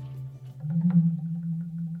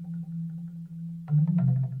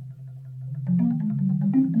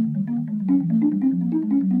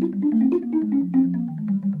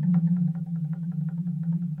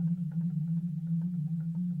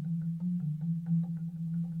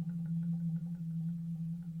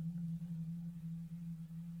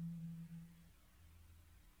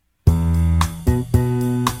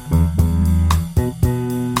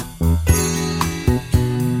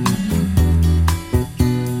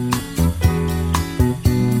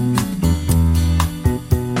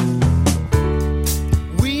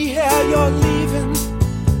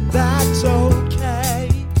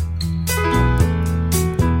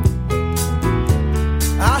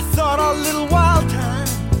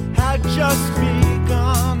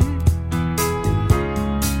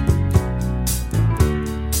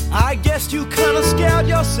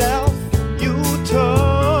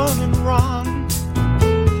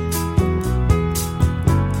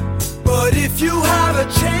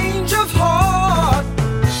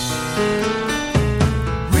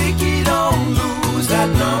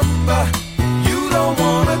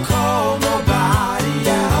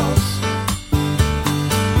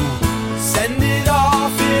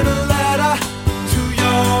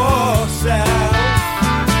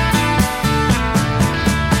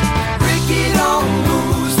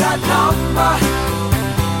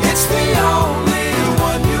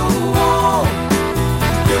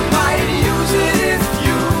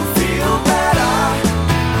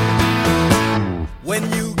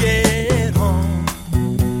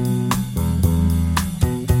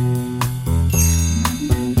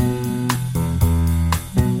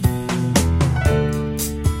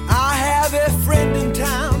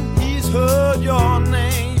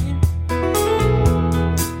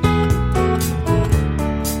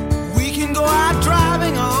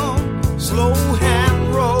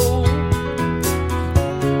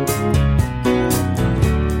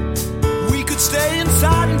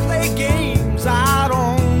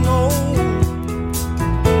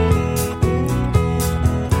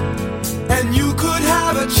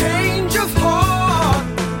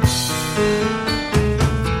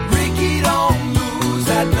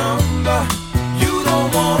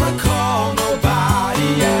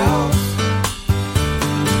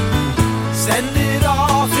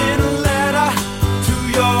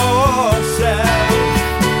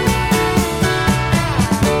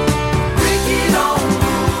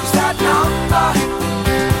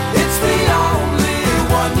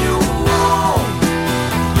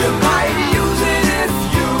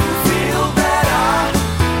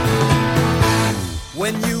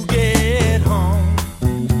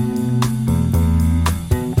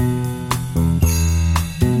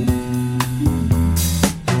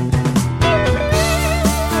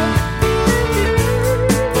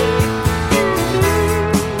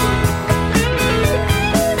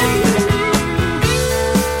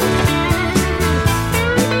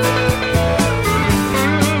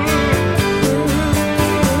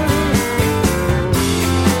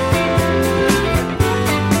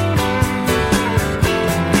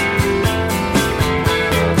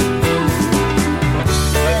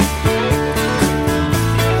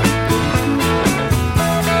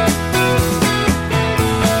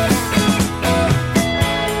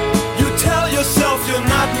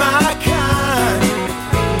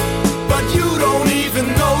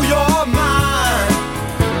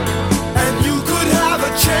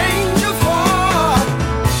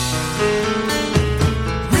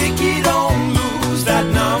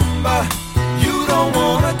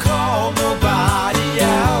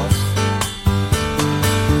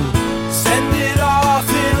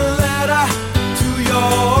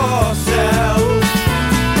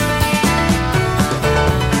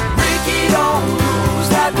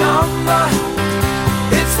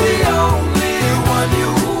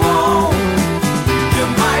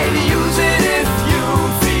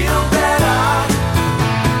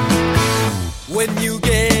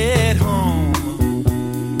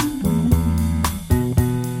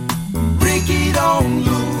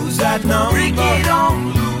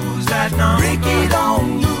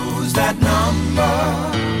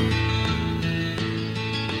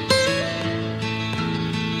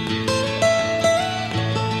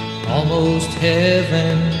 Almost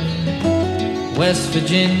heaven, West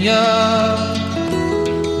Virginia,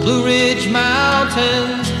 Blue Ridge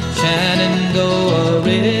Mountains, Shenandoah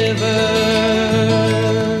River.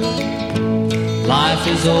 Life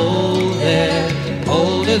is old there,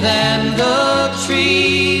 older than the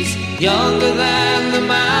trees, younger than the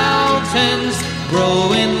mountains,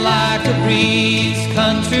 growing like a breeze.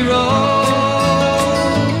 Country roads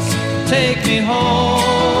take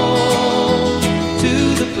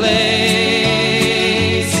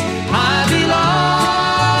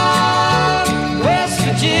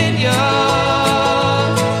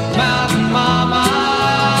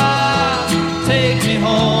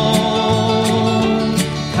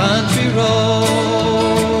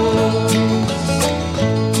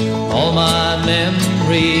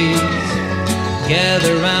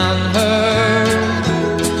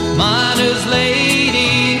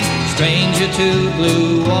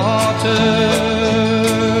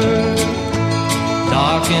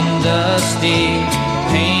misty,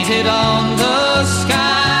 painted on the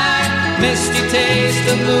sky, misty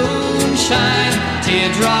taste of moonshine,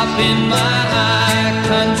 teardrop in my eye.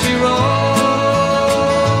 Country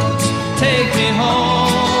roads, take me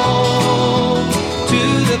home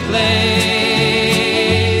to the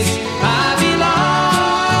place I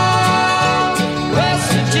belong.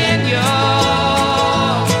 West Virginia,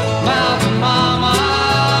 Mountain Mama,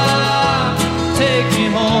 take me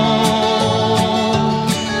home.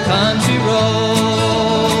 Country roads,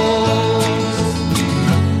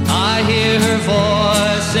 I hear her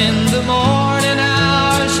voice in the morning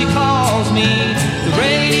hour. She calls me. The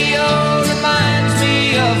radio reminds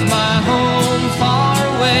me of my home far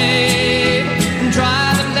away.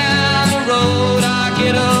 Driving down the road, I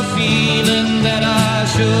get a feeling that I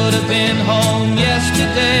should have been home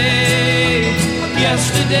yesterday.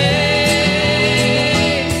 Yesterday,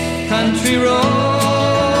 country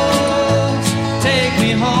roads, take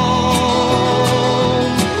me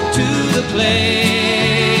home to the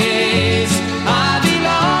place I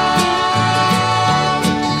belong.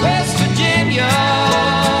 West Virginia,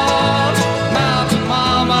 Mountain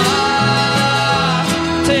Mama,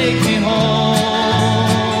 take me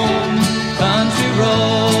home. Country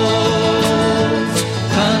roads,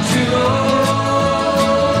 country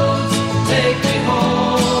roads, take me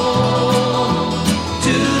home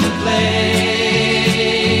to the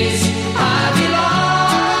place I belong.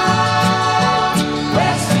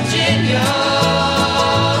 West Virginia,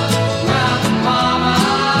 Mountain Mama,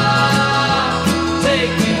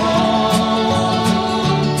 take me home.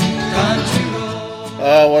 Country roads.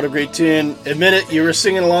 Oh, what a great tune. Admit it, you were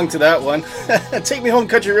singing along to that one. Take Me Home,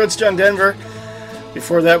 Country Roads, John Denver.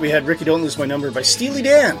 Before that, we had Ricky Don't Lose My Number by Steely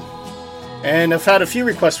Dan. And I've had a few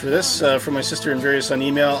requests for this from my sister and various on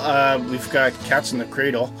email. We've got Cats in the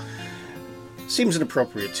Cradle. Seems an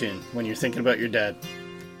appropriate tune when you're thinking about your dad.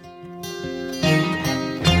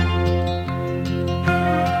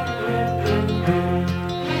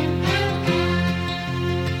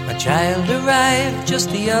 My child arrived just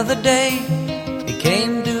the other day. He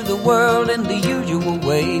came to the world in the usual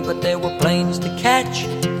way, but there were planes to catch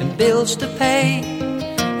and bills to pay.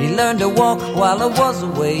 He learned to walk while I was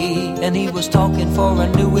away, and he was talking for I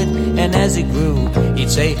knew it. And as he grew, he'd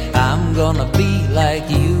say, I'm gonna be like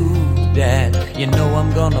you, Dad. You know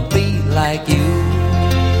I'm gonna be like you.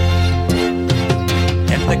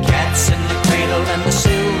 And the cat's in the cradle and the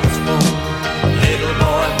silver spoon, little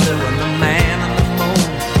boy blue and the man on the moon.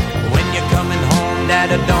 When you're coming home, Dad,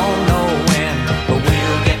 I don't know when, but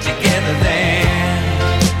we'll get together then.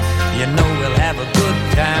 You know we'll have a good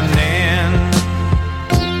time then.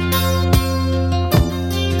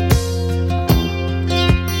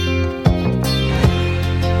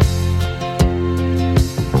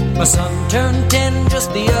 My son turned 10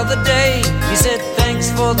 just the other day. He said,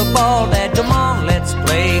 thanks for the ball, Dad, come on, let's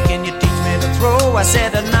play. Can you teach me to throw? I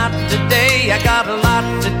said, not today, I got a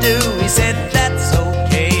lot to do. He said, that's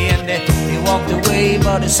okay, and he walked away,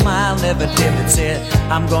 but his smile never dimmed. Said,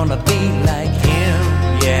 I'm gonna be like him,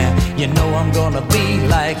 yeah, you know I'm gonna be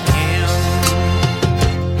like him.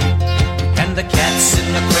 And the cat's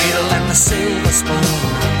in the cradle and the silver spoon,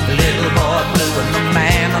 the little boy blue and the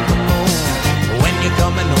man on the moon. When you're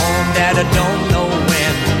coming home, Dad, I don't know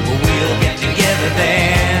when, but we'll get together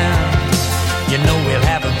then. You know we'll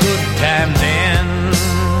have a good time then.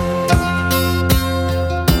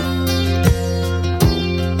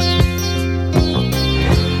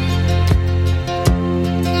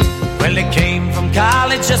 Well, he came from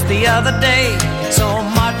college just the other day, so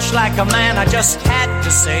much like a man I just had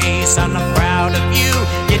to say, son, I'm proud of you.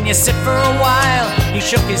 Can you sit for a while? He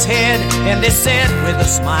shook his head and he said with a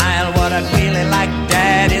smile, what I'd really like,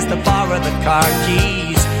 Dad, is to borrow the car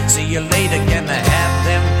keys. See you later, can I have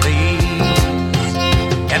them, please?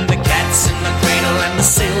 And the cat's in the cradle and the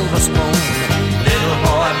silver spoon, little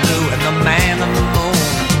boy blue and the man on the moon.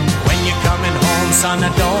 When you're coming home, son, I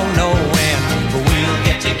don't know when, but we'll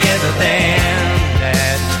get together then,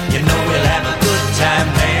 Dad. You know we'll have a good time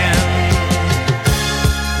then.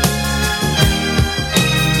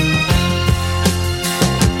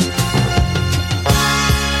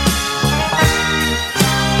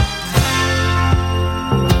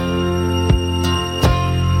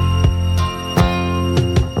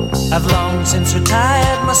 I've long since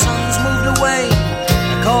retired, my son's moved away.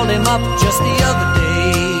 I called him up just the other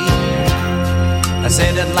day. I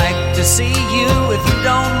said I'd like to see you if you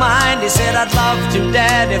don't mind. He said I'd love to,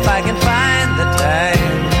 Dad, if I can find the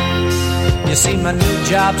time. You see, my new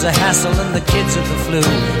job's a hassle and the kids are the flu,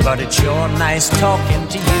 but it's sure nice talking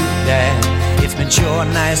to you, Dad. It's been sure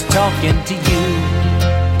nice talking to you.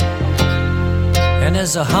 And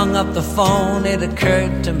as I hung up the phone, it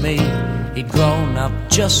occurred to me, He'd grown up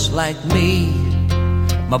just like me.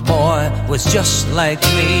 My boy was just like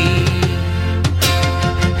me.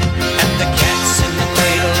 And the cat's in the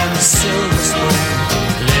cradle and the silver spoon,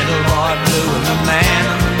 the little boy blue and the man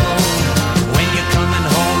on the moon. When you're coming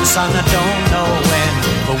home, son, I don't know when,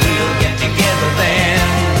 but we'll get together then,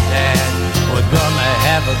 Dad. We're gonna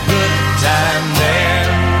have a good time there.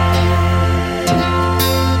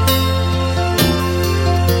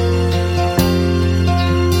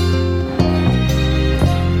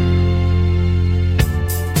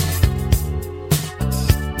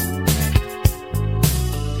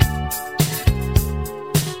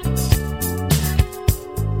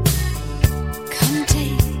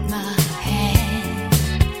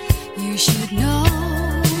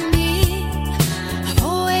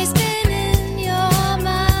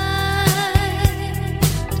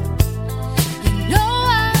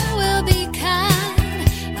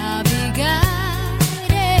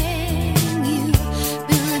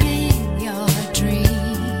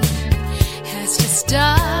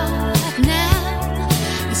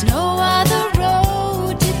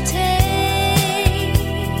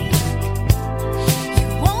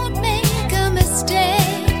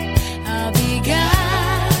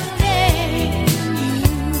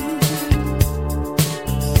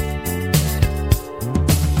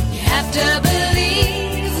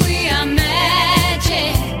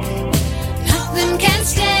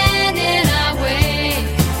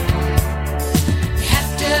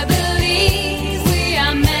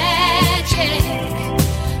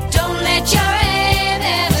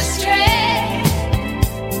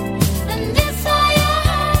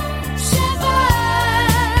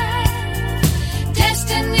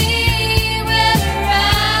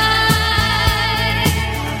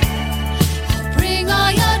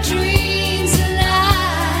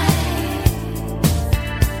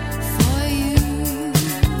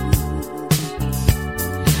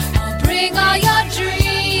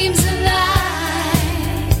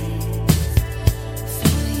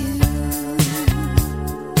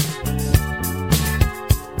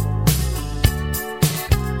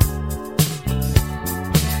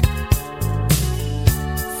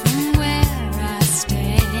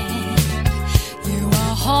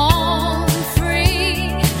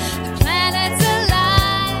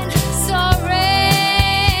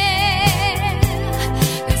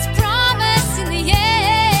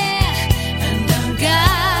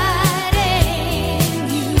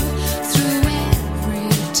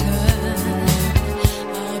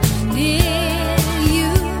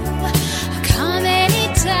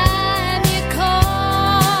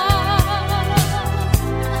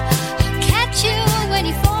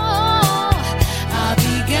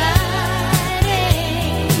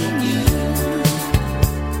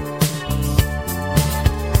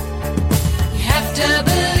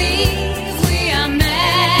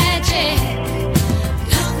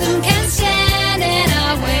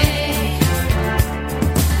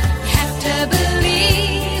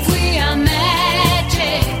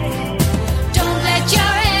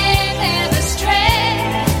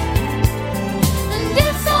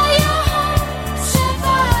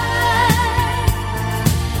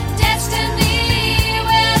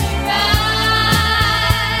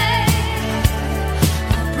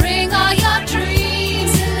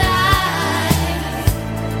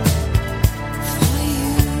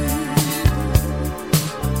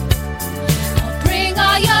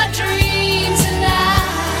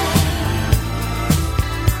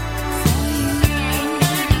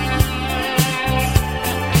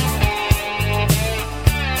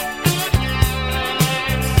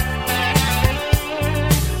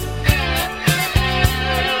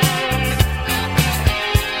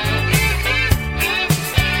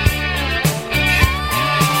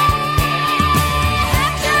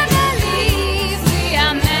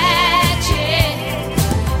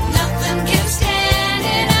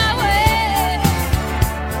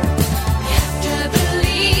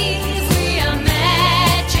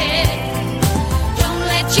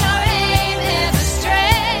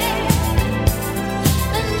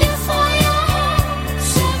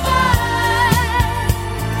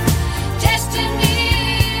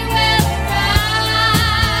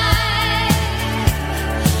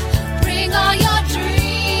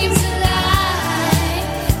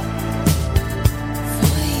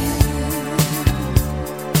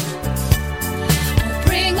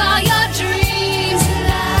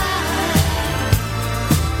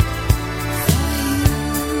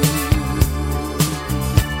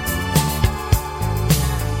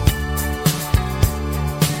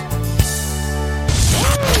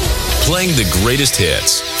 playing the greatest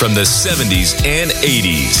hits from the 70s and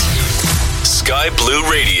 80s. Sky Blue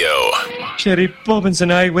Radio. Sherry Bobbins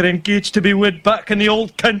and I were engaged to be wed back in the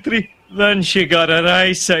old country. Then she got her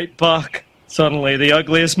eyesight back. Suddenly the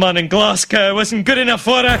ugliest man in Glasgow wasn't good enough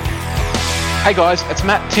for her. Hey guys, it's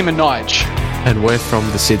Matt, Tim and Nige. And we're from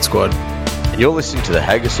the Sid Squad. And you're listening to the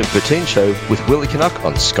Haggis and Poutine Show with Willy Canuck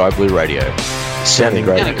on Sky Blue Radio. Sounding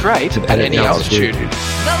great. Sounding great at any altitude.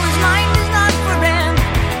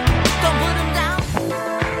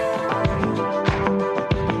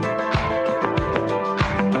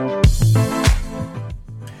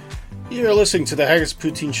 You're listening to the Haggis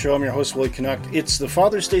Poutine Show. I'm your host, Willy Canuck. It's the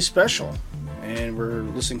Father's Day special, and we're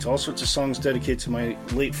listening to all sorts of songs dedicated to my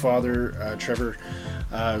late father, Trevor,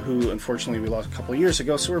 who unfortunately we lost a couple of years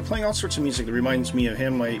ago. So we're playing all sorts of music that reminds me of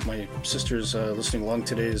him. My sister's listening along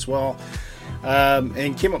today as well,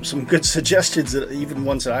 and came up with some good suggestions, even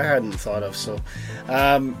ones that I hadn't thought of. So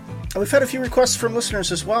we've had a few requests from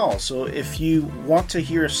listeners as well. So if you want to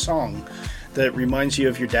hear a song that reminds you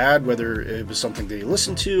of your dad, whether it was something that you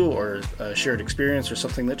listened to or a shared experience or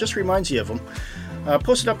something that just reminds you of him,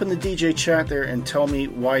 post it up in the DJ chat there and tell me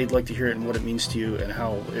why you'd like to hear it and what it means to you and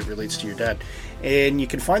how it relates to your dad. And you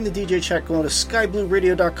can find the DJ chat going to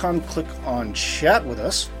skyblueradio.com, click on chat with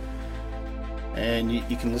us, and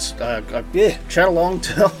you can listen, chat along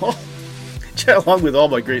to chat along with all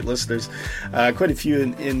my great listeners. Quite a few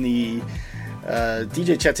in the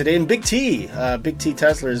DJ chat today, and Big T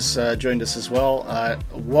Tesler's joined us as well.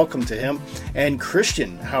 Welcome to him. And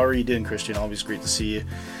Christian, how are you doing, Christian? Always great to see you.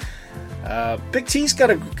 Big T's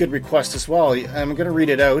got a good request as well. I'm going to read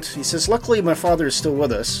it out. He says, luckily my father is still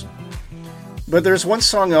with us, but there's one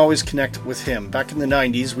song I always connect with him. Back in the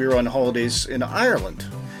 90s, we were on holidays in Ireland,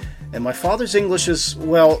 and my father's English is,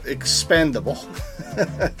 well, expendable.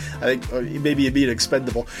 I think maybe you mean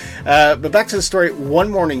expendable. But back to the story. One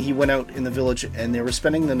morning he went out in the village and they were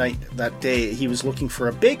spending the night that day. He was looking for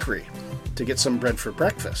a bakery to get some bread for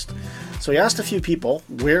breakfast. So he asked a few people,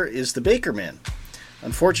 where is the baker man?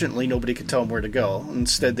 Unfortunately, nobody could tell him where to go.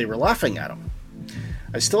 Instead, they were laughing at him.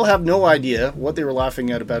 I still have no idea what they were laughing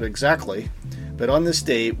at about exactly, but on this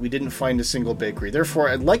day, we didn't find a single bakery. Therefore,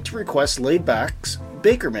 I'd like to request Laid Back's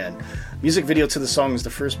Baker Man. Music video to the song is the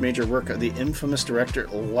first major work of the infamous director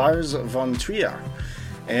Lars von Trier.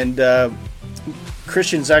 And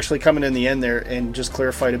Christian's actually coming in the end there and just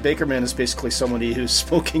clarified a baker man is basically somebody who's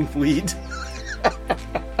smoking weed.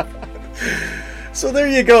 So there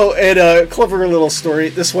you go, and a clever little story.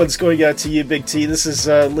 This one's going out to you, Big T. This is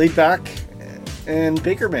Laid Back and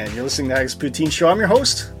Baker Man. You're listening to the Haggis Poutine Show. I'm your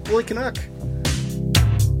host, Willy Canuck.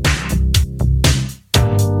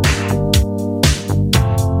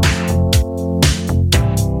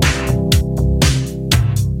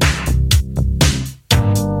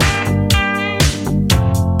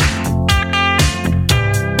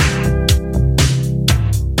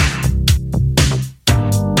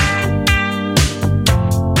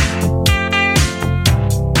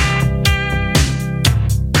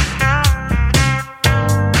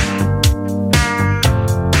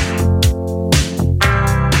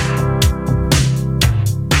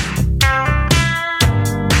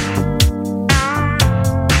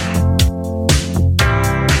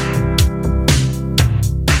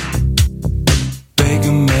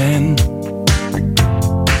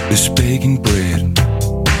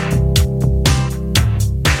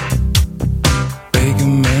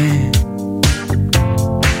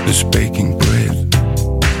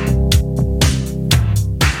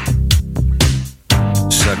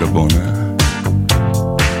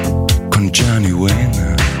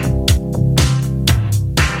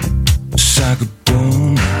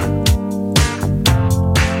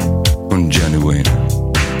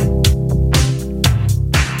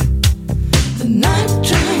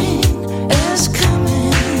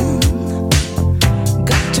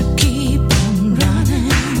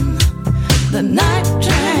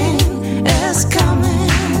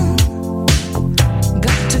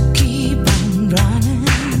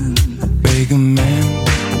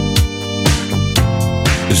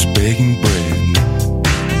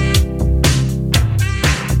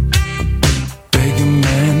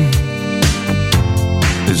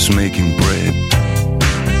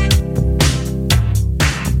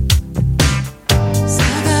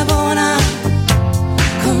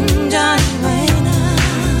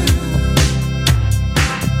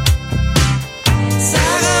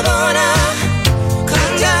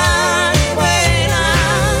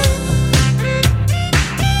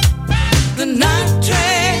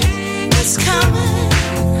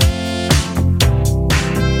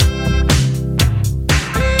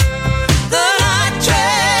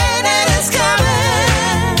 Coming.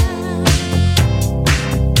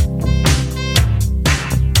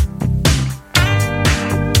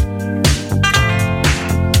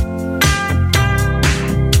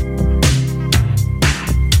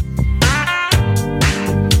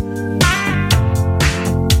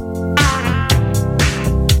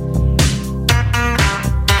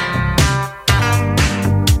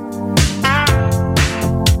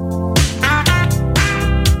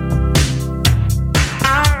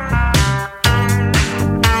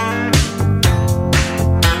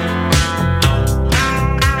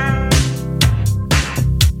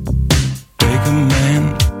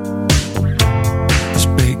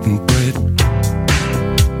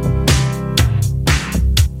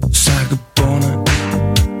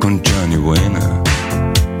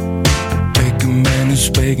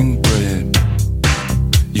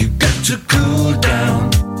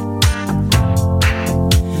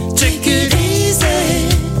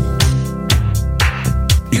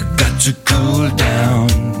 to cool down,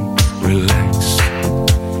 relax,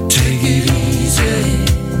 take it easy.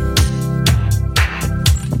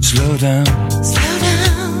 Slow down,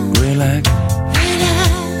 relax.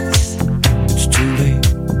 It's too late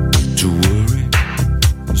to worry.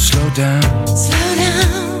 Slow down,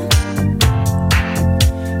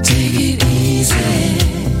 take it easy.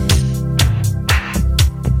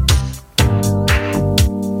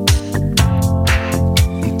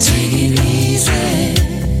 Take it easy.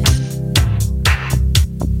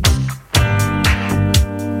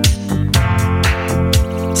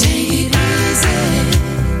 Take it easy.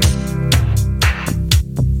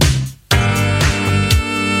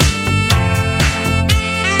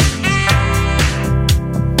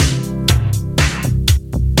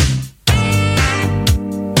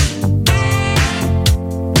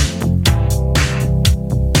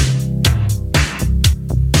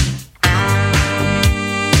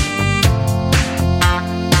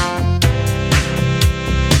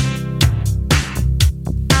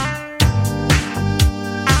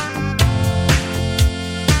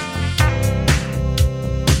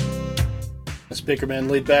 Bakerman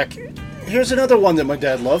laid back. Here's another one that my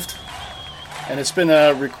dad loved, and it's been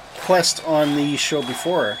a request on the show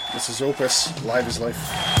before. This is Opus, Live is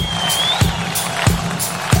Life.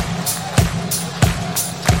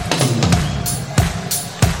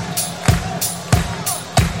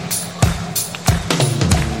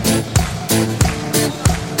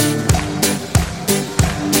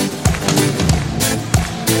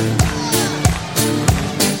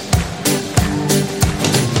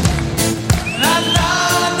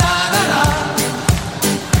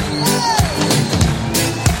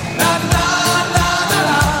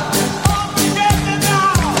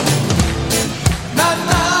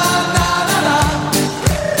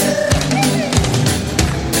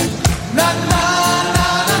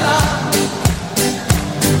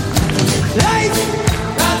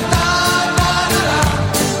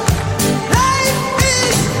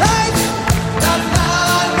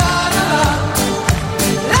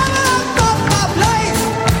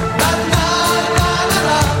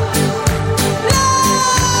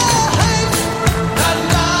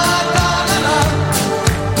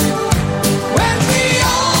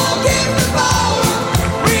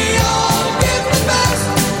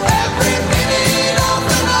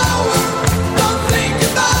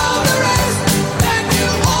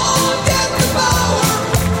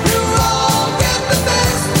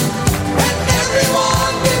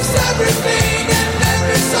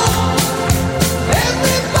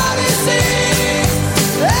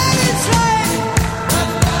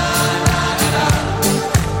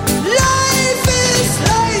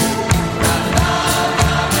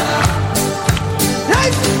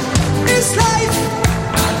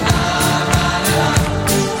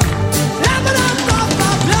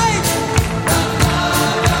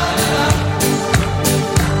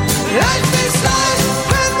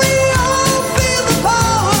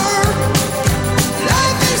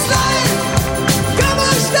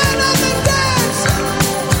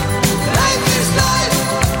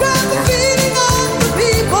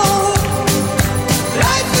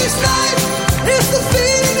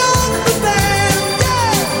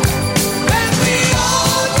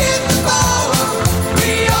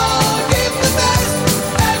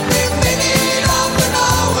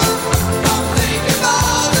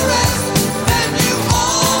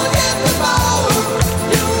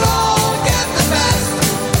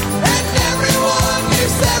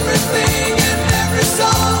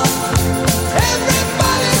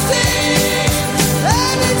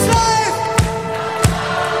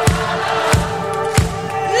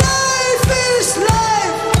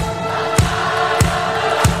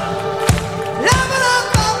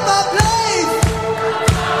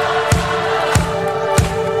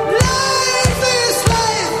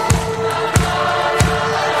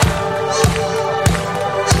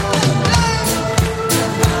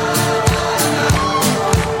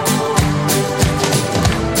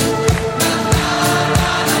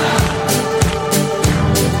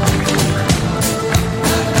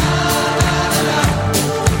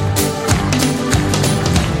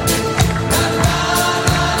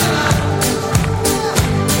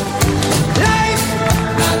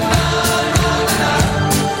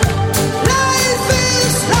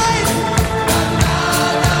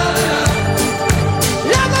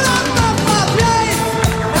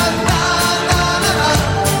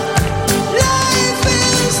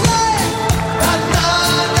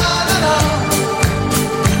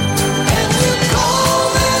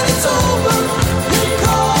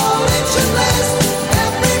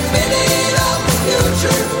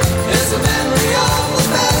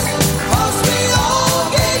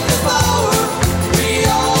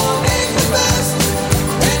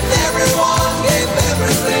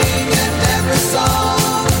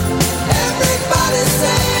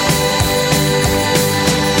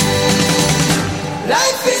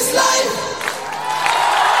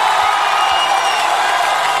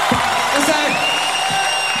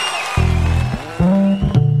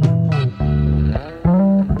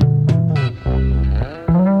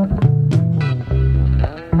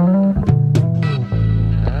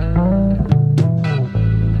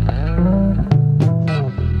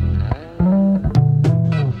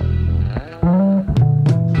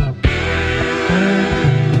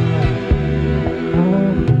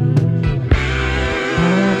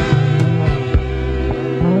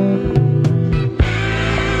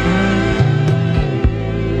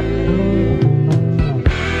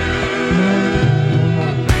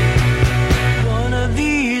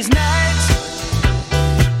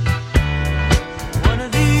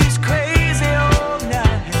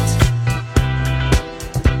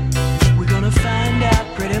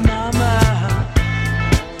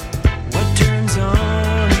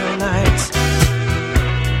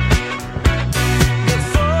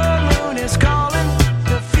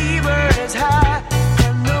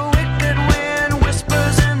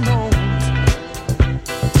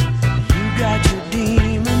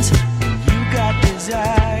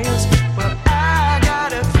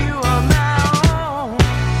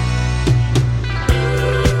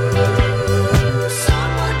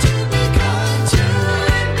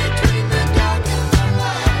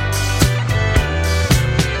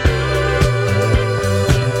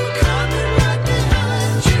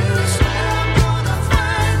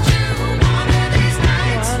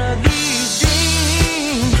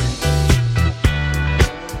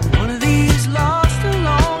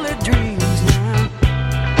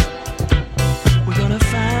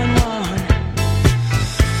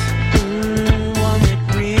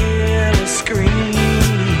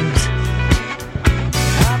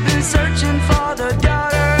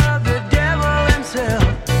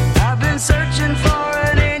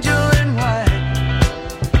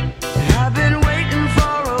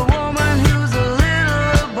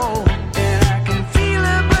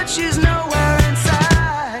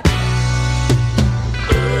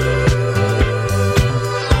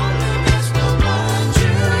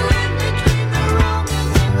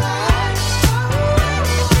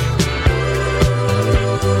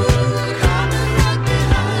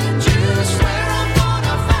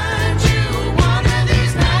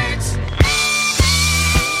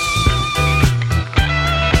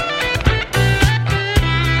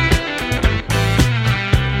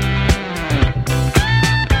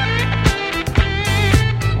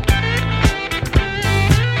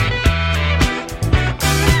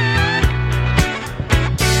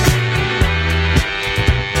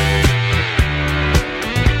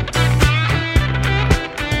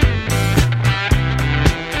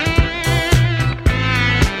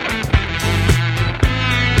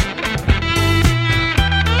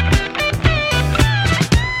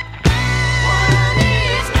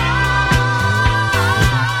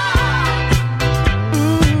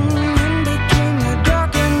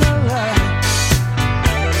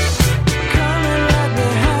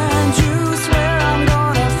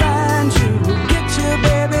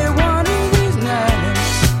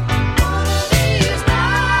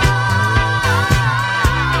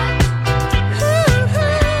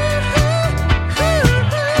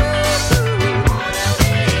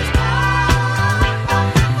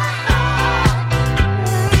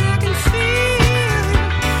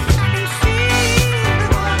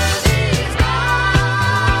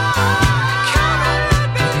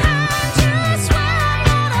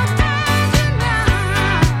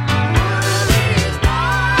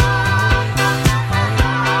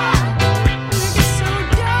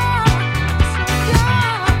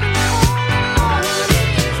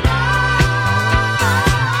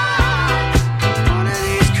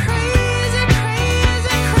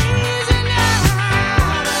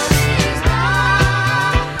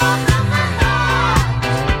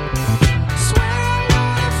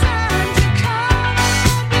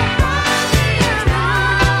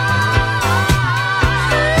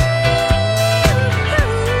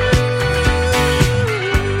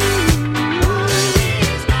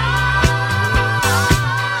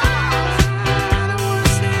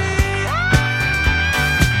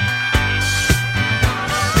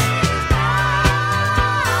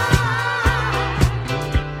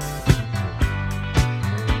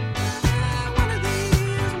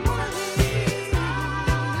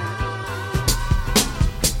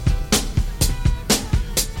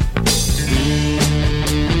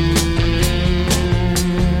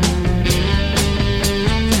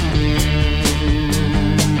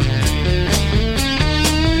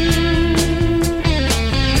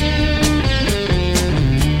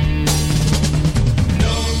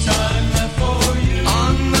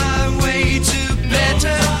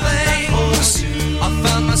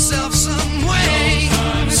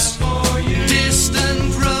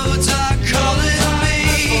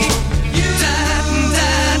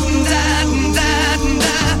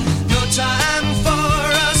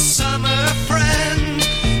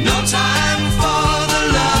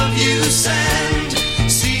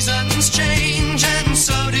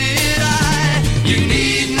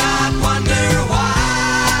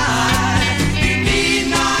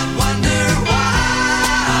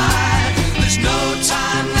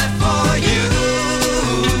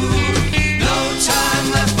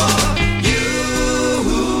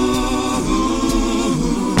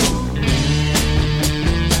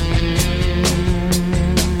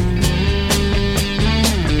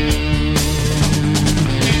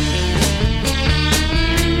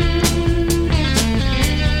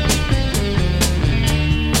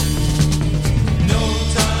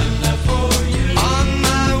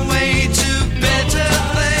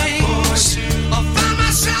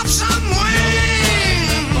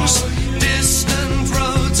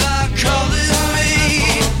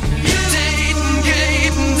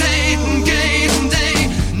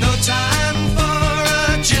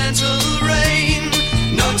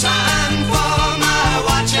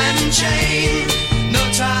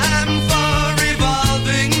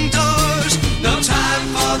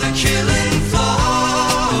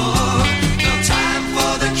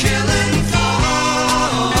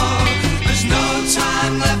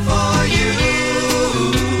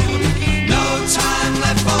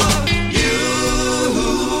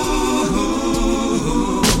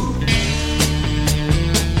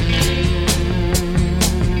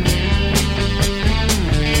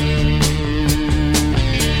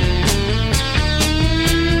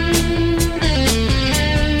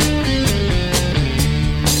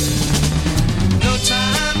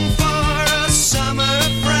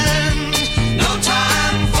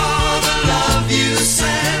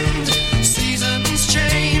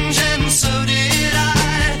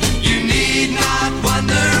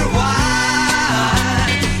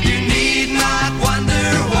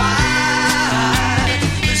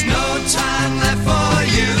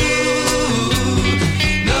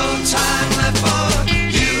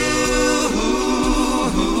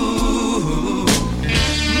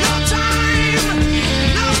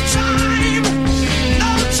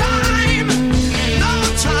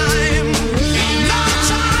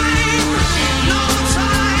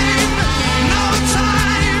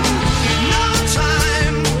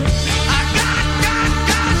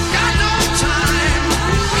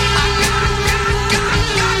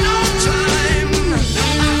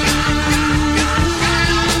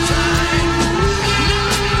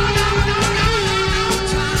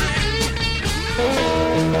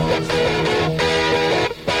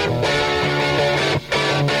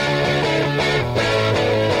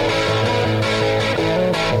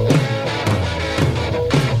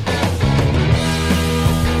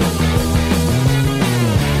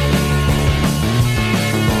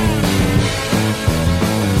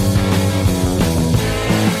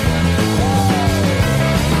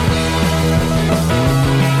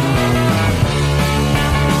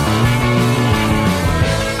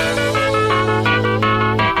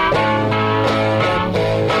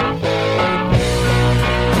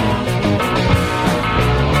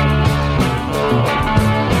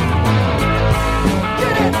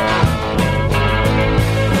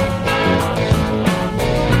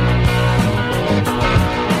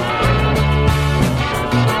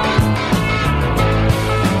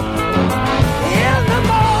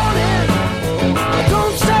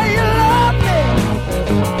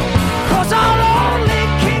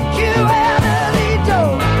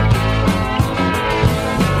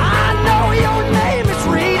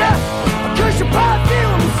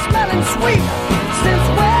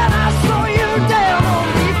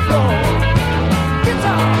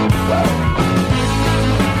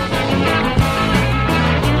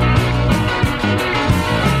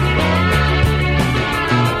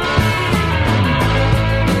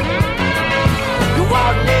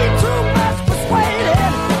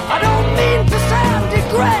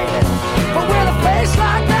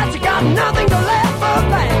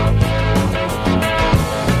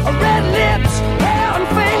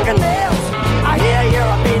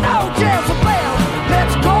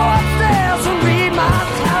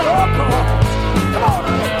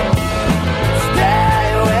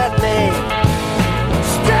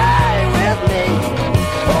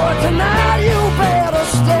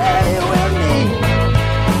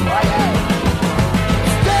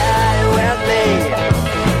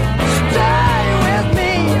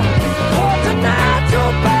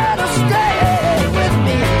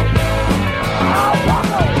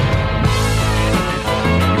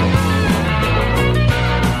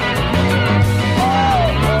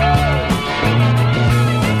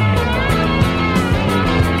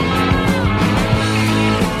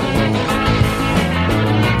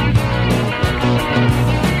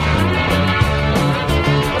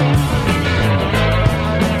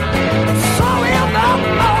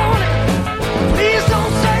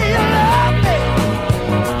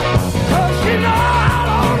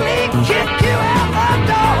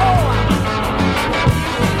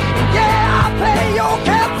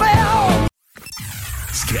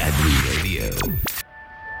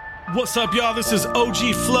 What's up, y'all? This is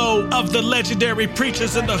OG Flow of the legendary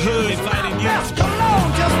Preachers in the Hood, inviting you. Just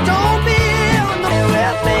don't be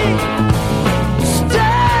with me.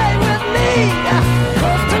 Stay with me.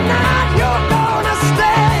 'Cause tonight you're gonna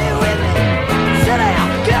stay with me. Sit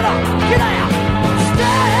down, get up, get out.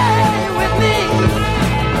 Stay with me.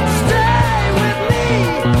 Stay with me.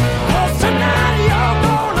 'Cause tonight you're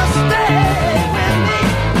gonna stay with me.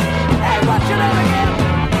 Hey, what you doing again?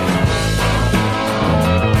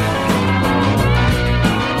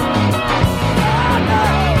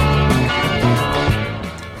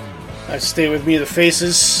 Stay With Me, The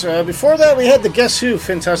Faces. Before that, we had the Guess Who,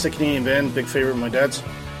 fantastic Canadian band, big favorite of my dad's.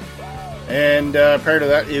 And prior to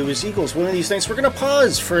that, it was Eagles. One of these things, we're going to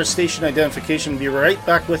pause for a station identification and be right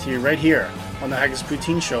back with you right here on the Haggis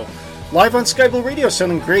Poutine Show. Live on Sky Blue Radio,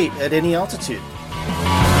 sounding great at any altitude.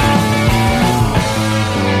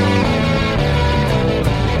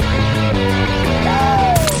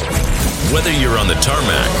 Whether you're on the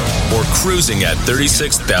tarmac or cruising at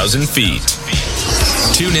 36,000 feet,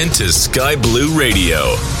 tune in to Sky Blue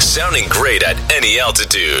Radio, sounding great at any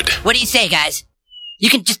altitude. What do you say, guys? You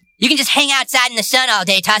can just hang outside in the sun all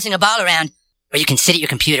day tossing a ball around, or you can sit at your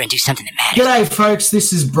computer and do something that matters. G'day, folks.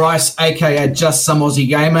 This is Bryce, aka Just Some Aussie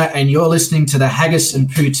Gamer, and you're listening to the Haggis and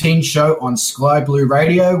Poutine Show on Sky Blue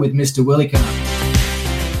Radio with Mr. Willy Canuck.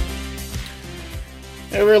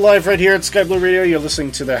 Hey, we're live right here at Sky Blue Radio. You're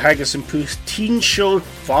listening to the Haggis and Poutine Show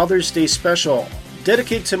Father's Day Special,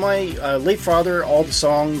 dedicated to my late father, all the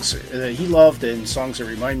songs that he loved and songs that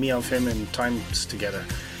remind me of him and times together.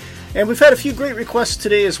 And we've had a few great requests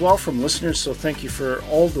today as well from listeners, so thank you for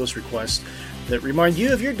all those requests that remind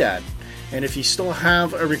you of your dad. And if you still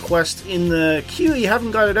have a request in the queue, you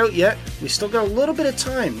haven't got it out yet, we still got a little bit of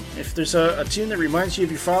time. If there's a tune that reminds you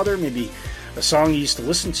of your father, maybe a song you used to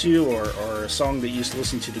listen to, or a song that you used to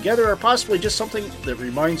listen to together, or possibly just something that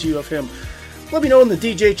reminds you of him, let me know in the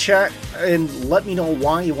DJ chat and let me know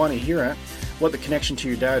why you want to hear it, what the connection to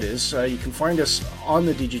your dad is. You can find us on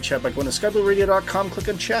the DJ chat by going to skyblueradio.com, click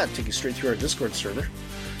on chat, take you straight through our Discord server.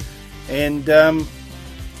 And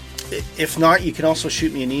if not, you can also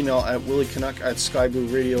shoot me an email at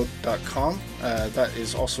willycanuck@skyblueradio.com. That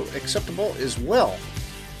is also acceptable as well.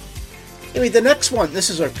 Anyway, the next one, this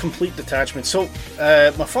is a complete detachment. So,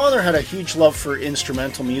 my father had a huge love for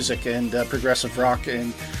instrumental music and progressive rock,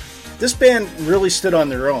 and this band really stood on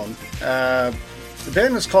their own. The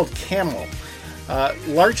band is called Camel,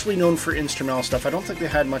 largely known for instrumental stuff. I don't think they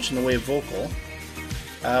had much in the way of vocal,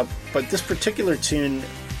 but this particular tune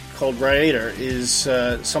called Raider is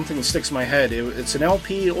something that sticks in my head. It's an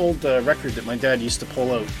LP old record that my dad used to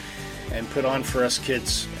pull out and put on for us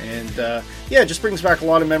kids, and yeah, it just brings back a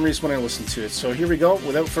lot of memories when I listen to it. So here we go,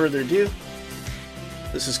 without further ado,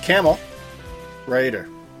 this is Camel, Raider,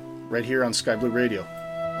 right here on Sky Blue Radio.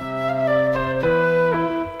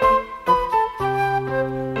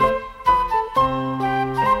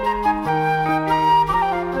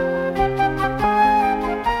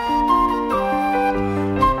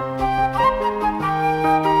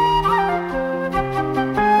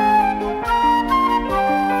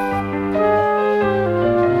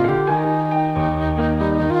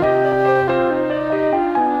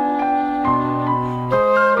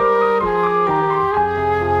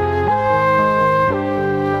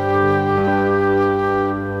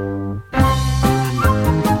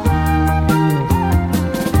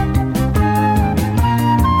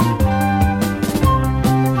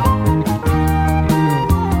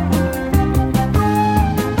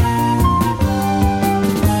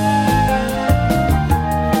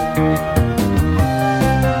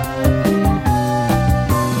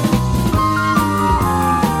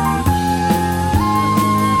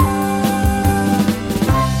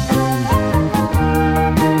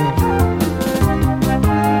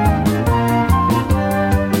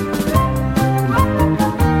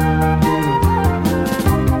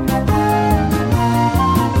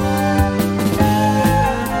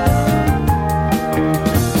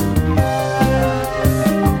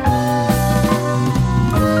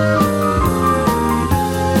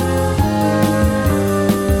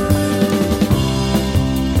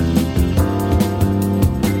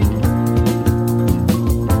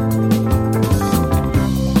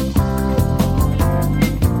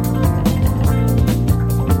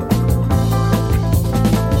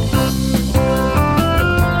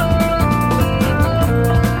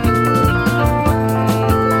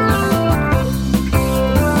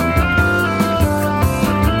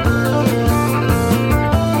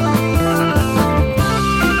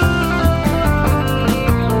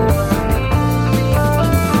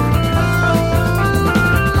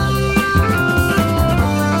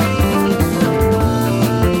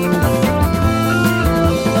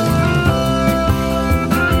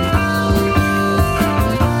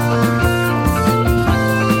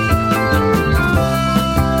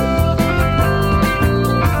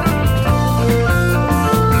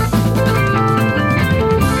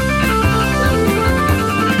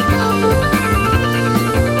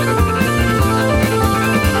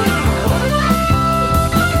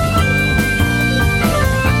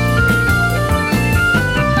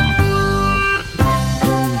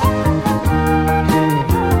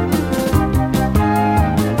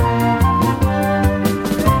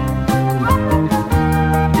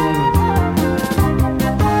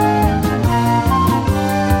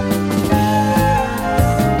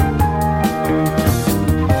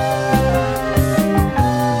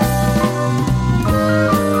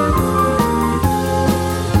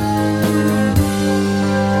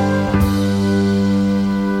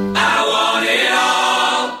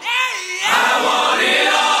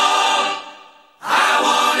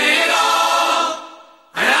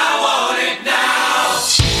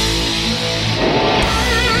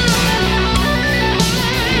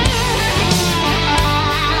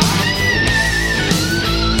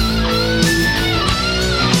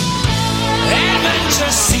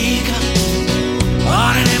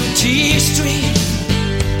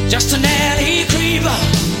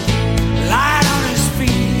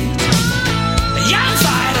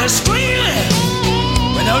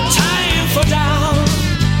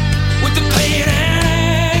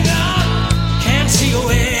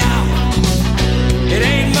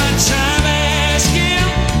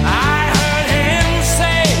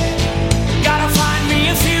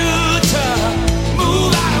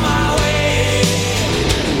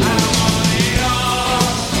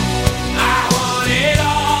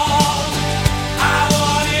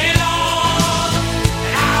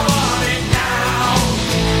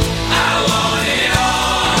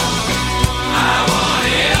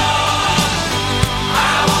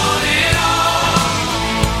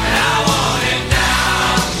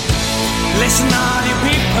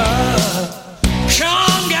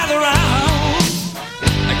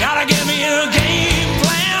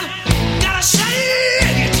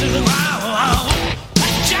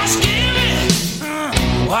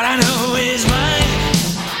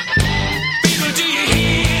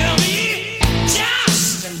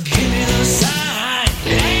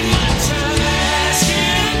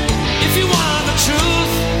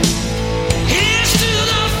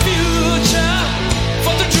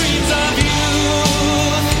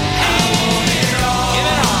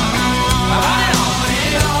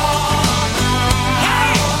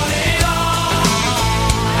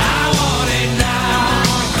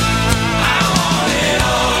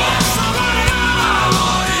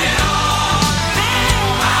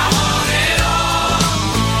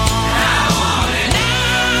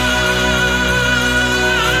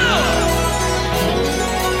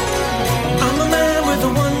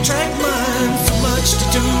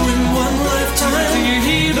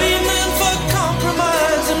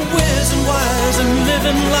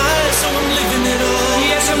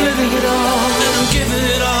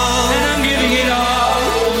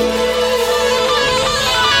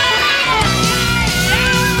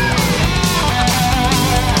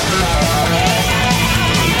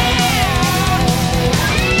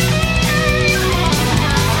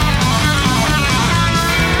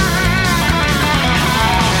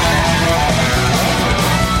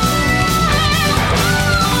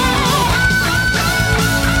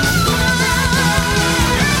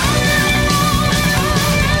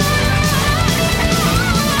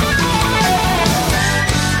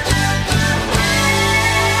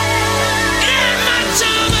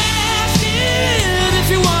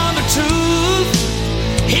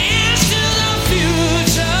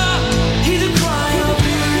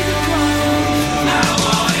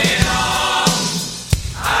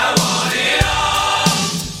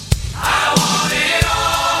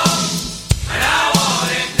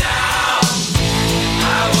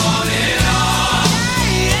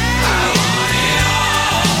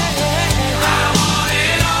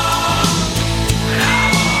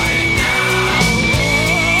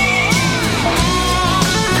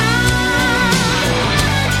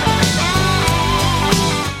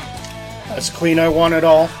 Queen, I Want It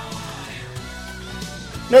All.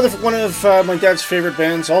 Another one of my dad's favorite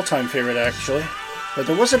bands, all-time favorite actually. But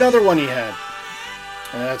there was another one he had.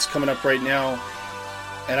 And that's coming up right now.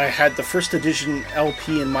 And I had the first edition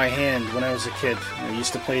LP in my hand when I was a kid. He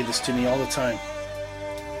used to play this to me all the time.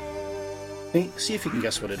 Hey, see if you can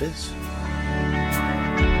guess what it is.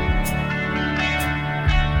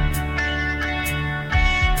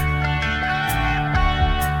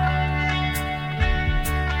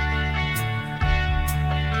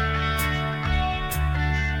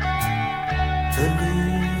 The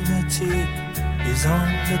lunatic is on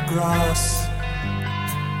the grass.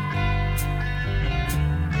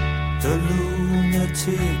 The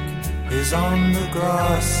lunatic is on the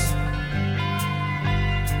grass,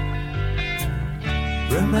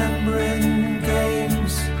 remembering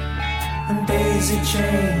games and daisy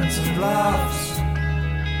chains and laughs.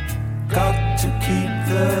 Got to keep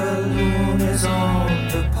the loonies on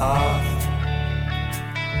the path.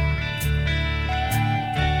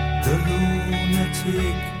 The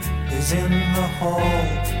lunatic is in the hall.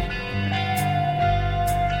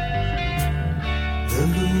 The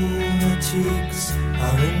lunatics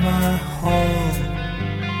are in my hall.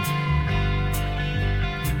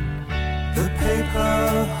 The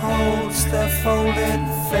paper holds their folded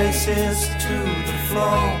faces to the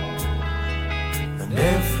floor. And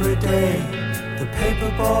every day the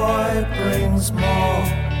paper boy brings more.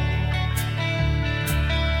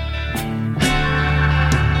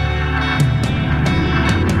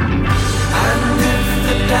 And if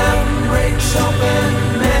the dam breaks open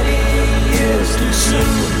many years too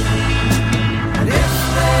soon, and if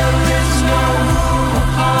there is no room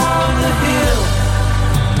upon the hill,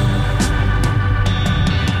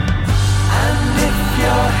 and if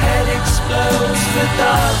your head explodes for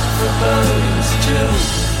dark forebodings too,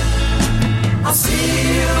 I'll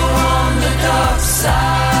see you on the dark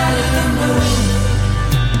side of the moon.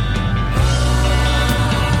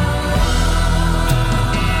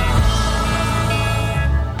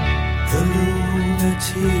 The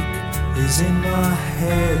lunatic is in my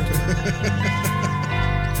head.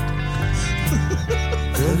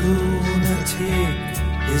 The lunatic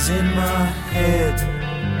is in my head.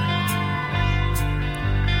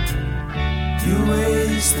 You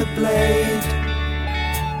raise the blade,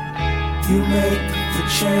 you make the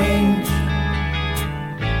change,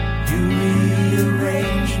 you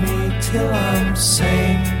rearrange me till I'm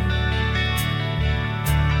sane.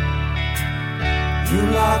 You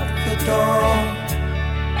lock the door,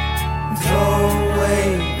 throw away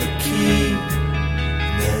the key.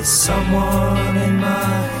 There's someone in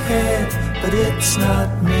my head, but it's not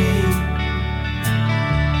me.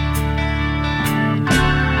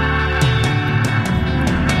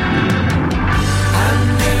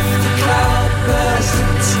 And if the cloud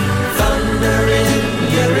bursts, thunder in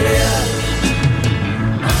your ear,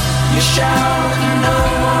 you shout and no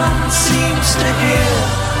one seems to hear.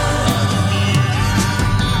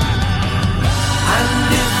 And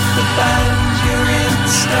if the band you're in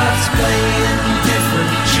starts playing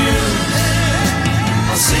different tunes,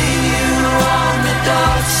 I'll see you on the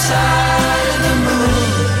dark side of the moon.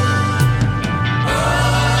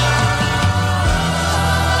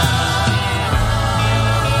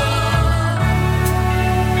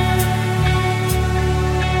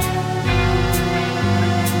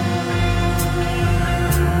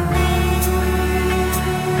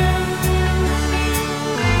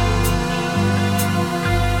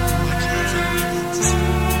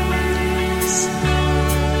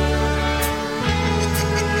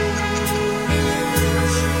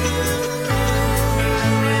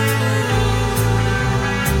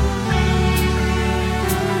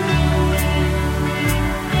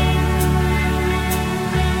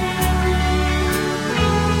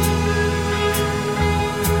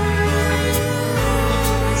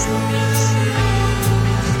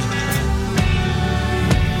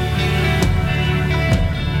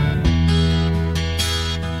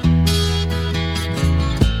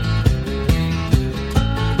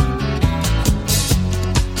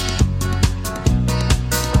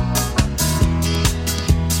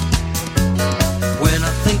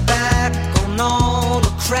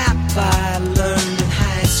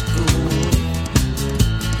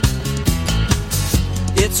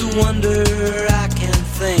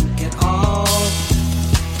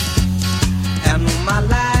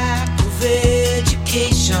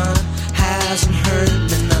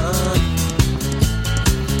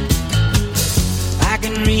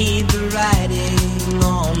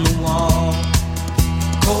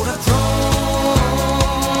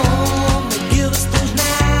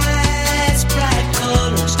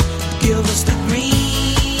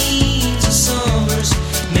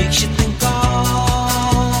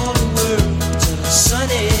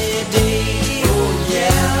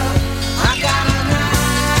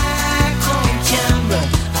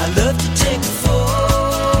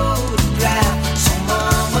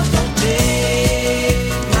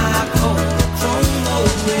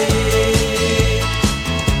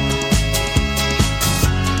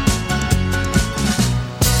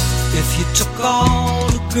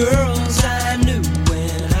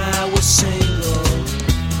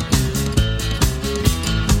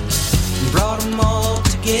 them all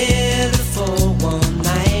together for one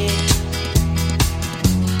night.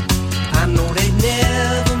 I know they'd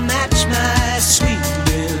never match my sweet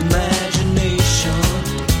imagination.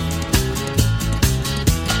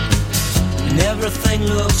 And everything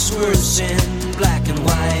looks worse in black and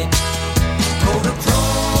white. Kodachrome,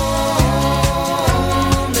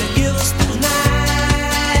 they give us the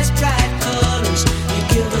nice bright colors. They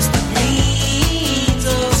give us the greens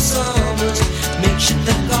of summers. Makes you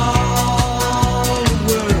think all the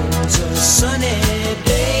world's a sunny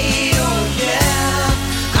day. Oh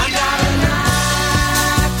yeah, I got a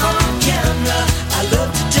Nikon camera. I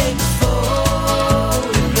love to take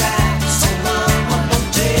photographs, so I'm gonna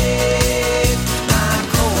take my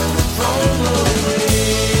Kodachrome away.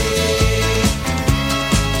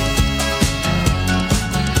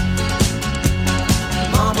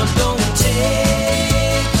 Mama, don't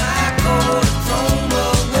take my Kodachrome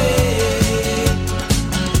away.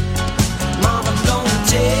 Mama, don't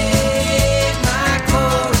take my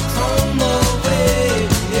Kodachrome away.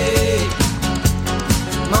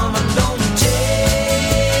 Mama, don't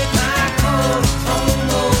take my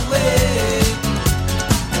Kodachrome away.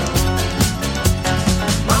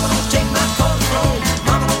 Mama, don't take my Kodachrome.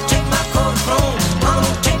 Mama, don't take my Kodachrome. Mama,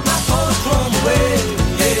 don't take my Kodachrome away.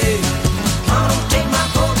 Mama, don't take my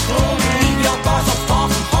Kodachrome. Leave your boy so far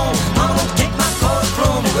from home. Mama, don't take my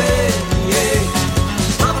Kodachrome away.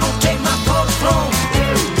 Mama, don't take my Kodachrome.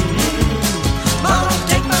 Mama, don't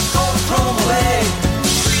take my Kodachrome away.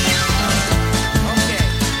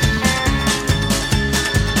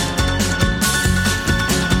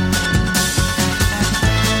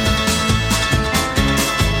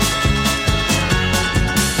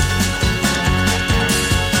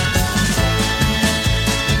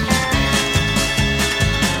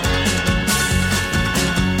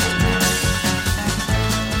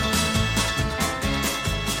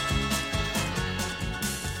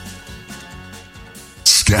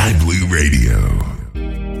 Sky Blue Radio.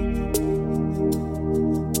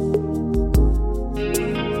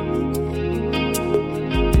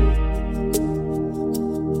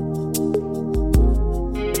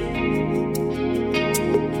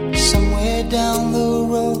 Somewhere down the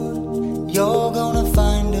road, you're gonna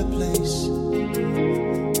find a place.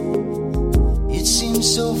 It seems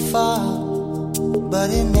so far, but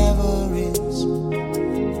it never is.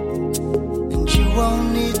 And you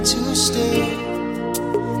won't need to stay,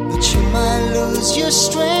 but you might lose your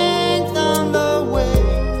strength on the way.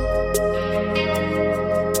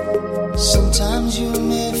 Sometimes you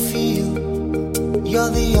may feel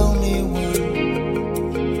you're the only one,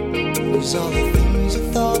 'cause all the things you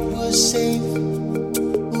thought were safe,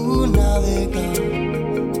 ooh, now they're gone.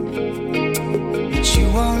 But you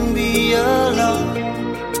won't be alone,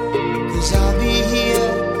 'cause I'll be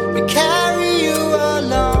here to carry you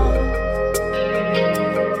along,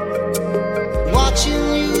 watching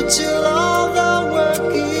you till all the work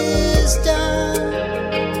is done.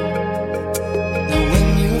 And when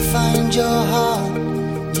you find your heart,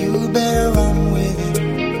 you better run with it,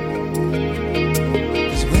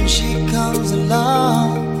 'cause when she comes along,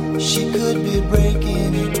 she could be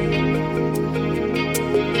breaking it.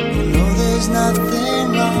 You know there's nothing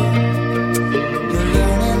wrong, you're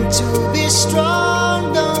learning to be strong,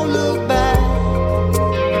 don't look back.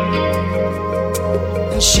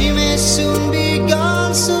 And she may soon be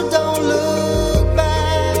gone, so don't look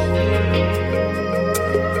back.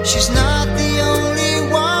 She's not the only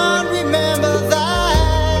one, remember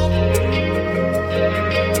that.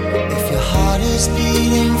 If your heart is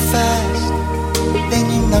beating fast, then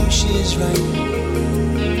you know she's right.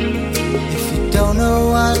 If you don't know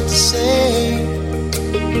what to say,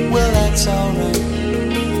 well, that's alright.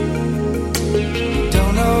 You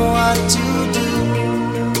don't know what to do,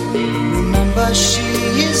 remember she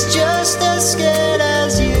is just as scared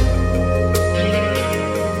as you.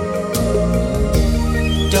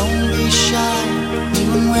 Don't be shy,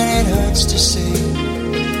 even when it hurts to say.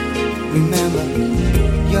 Remember,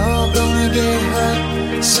 you're gonna get hurt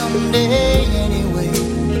someday anyway.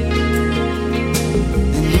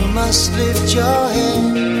 And you must lift your head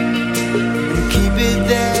and keep it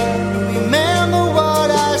there. Remember what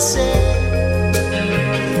I said.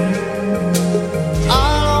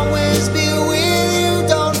 I'll always be with you,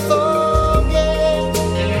 don't forget.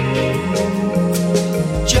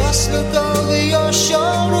 Just look over your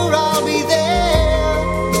shoulder, I'll be there.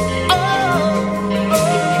 Oh, oh,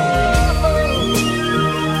 oh.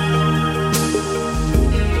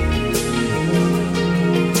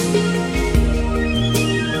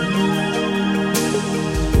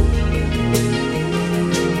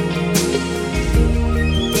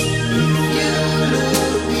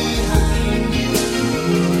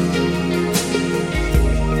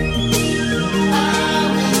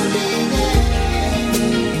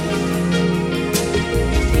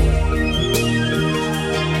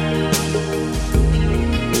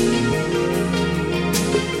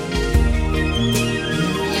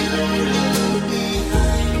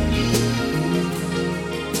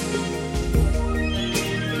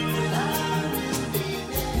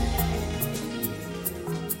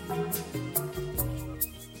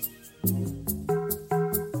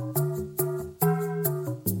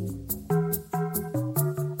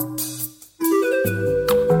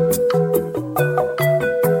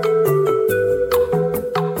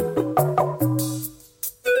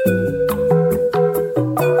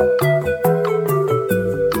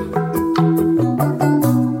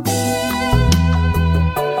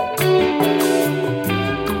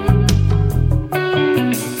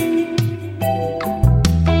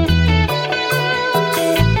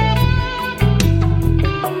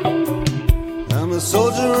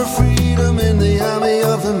 soldier of freedom in the army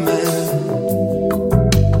of the man.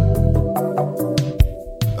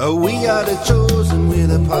 Oh, we are the chosen, we're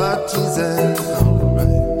the partisans. Alright.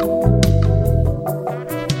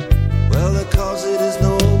 Well, the cause it is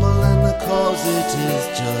noble and the cause it is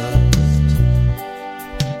just.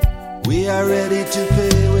 We are ready to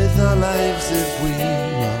pay with our lives if we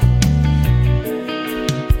want.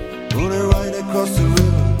 Gonna ride across the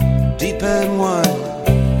river, deep and wide.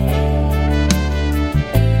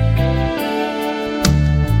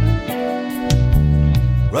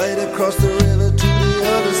 Right across the river to the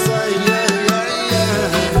other side, yeah, yeah, yeah.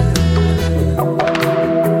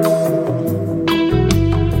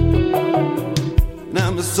 Now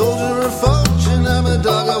I'm a soldier of fortune, I'm a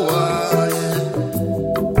dog of war, yeah.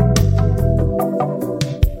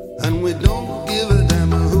 And we don't give a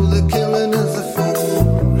damn who the killing is for.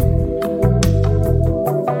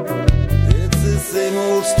 It's the same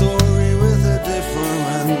old story with a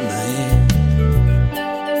different name.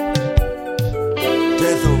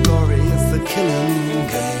 Death or glory, it's the killing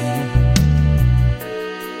game.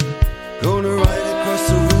 Gonna ride across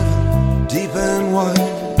the river, deep and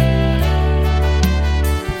wide.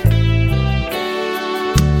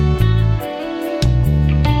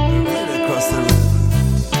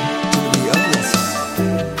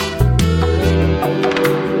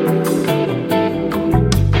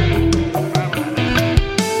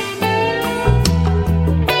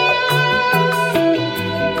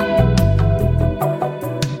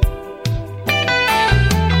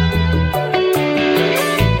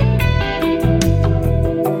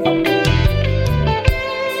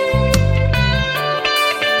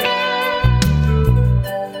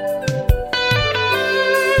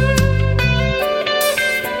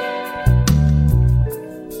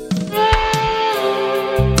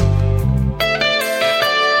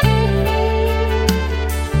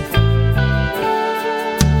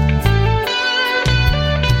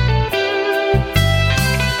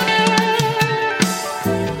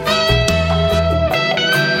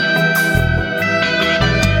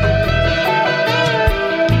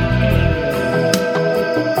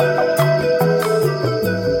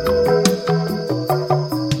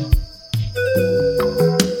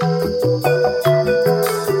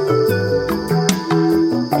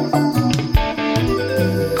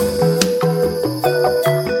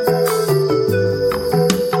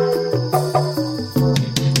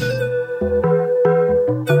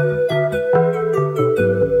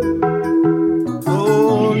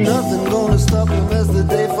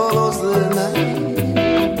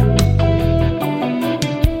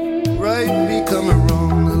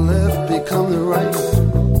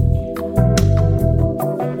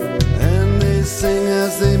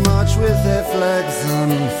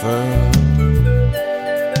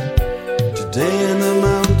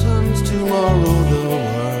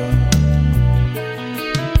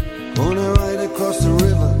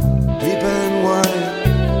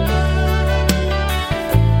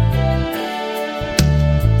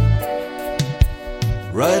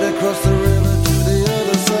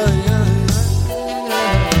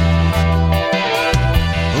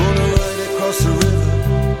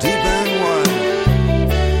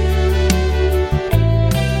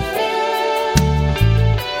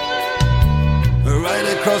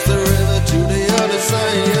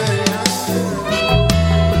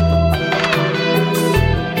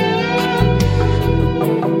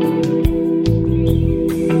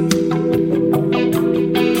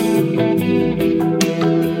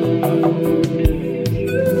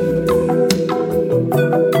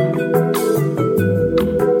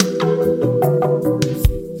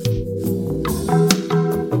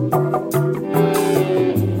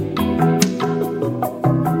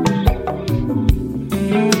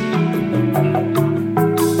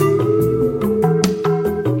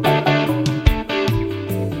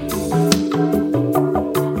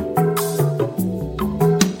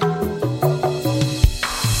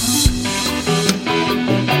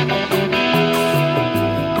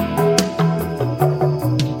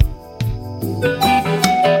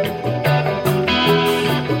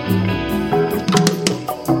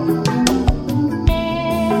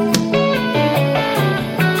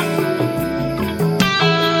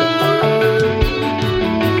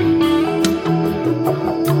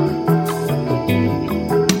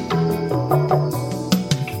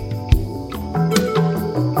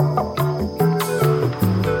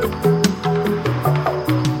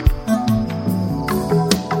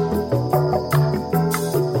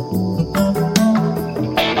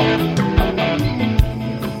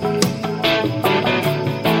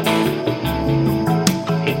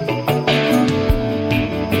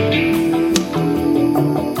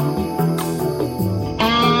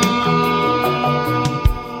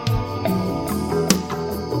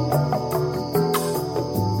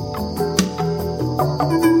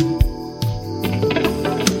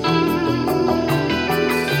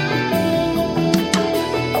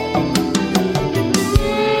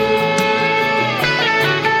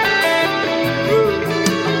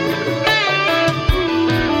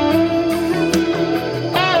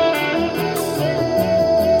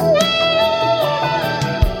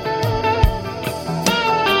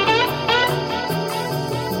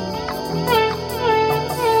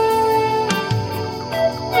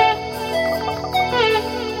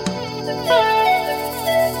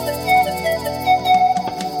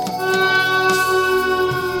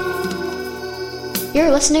 You're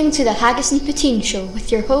listening to the Haggis and Poutine Show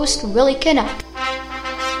with your host, Willy Canuck.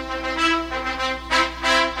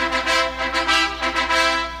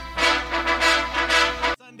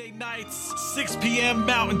 Sunday nights, 6 p.m.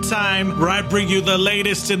 Mountain Time, where I bring you the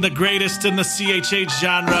latest and the greatest in the CHH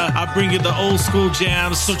genre. I bring you the old school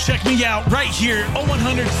jams, so check me out right here,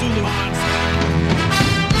 0100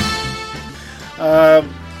 Zulu.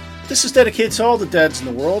 This is dedicated to all the dads in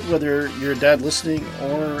the world, whether you're a dad listening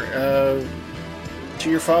or to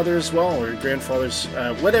your father as well, or your grandfathers,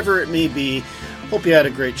 whatever it may be. Hope you had a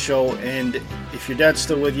great show, and if your dad's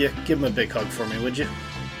still with you, give him a big hug for me, would you?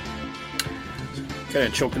 Kind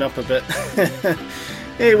of choking up a bit.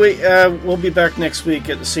 Anyway, we'll be back next week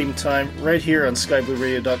at the same time, right here on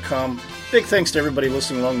skyblueradio.com. Big thanks to everybody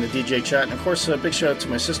listening along the DJ chat, and of course, a big shout out to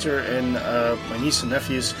my sister and my niece and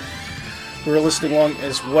nephews who are listening along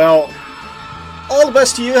as well. All the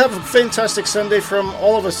best to you. Have a fantastic Sunday from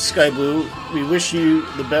all of us at Sky Blue. We wish you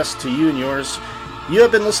the best to you and yours. You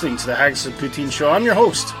have been listening to the Haggis and Poutine Show. I'm your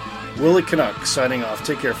host, Willy Canuck, signing off.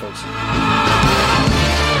 Take care, folks.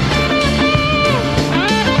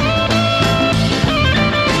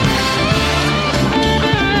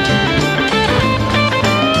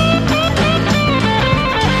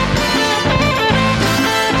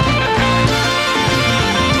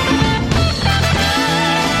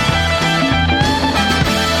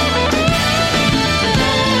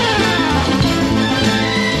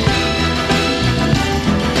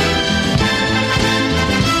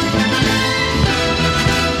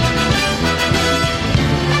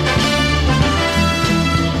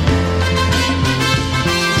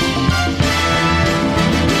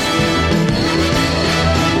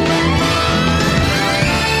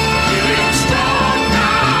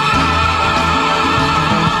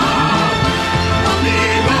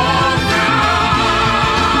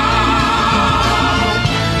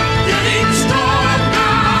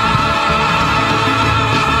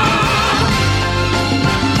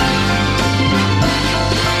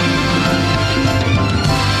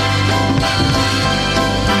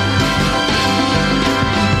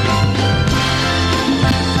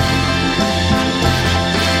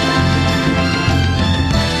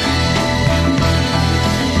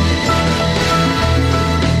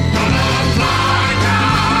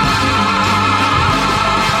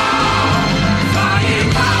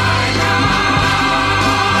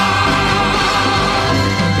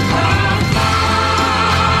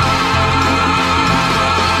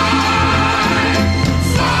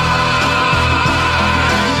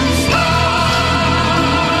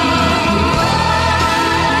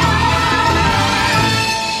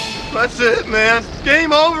 That's it, man.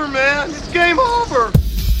 Game over, man. It's game over.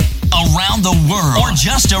 Around the world or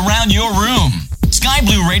just around your room.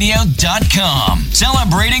 SkyBlueRadio.com.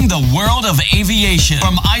 Celebrating the world of aviation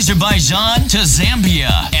from Azerbaijan to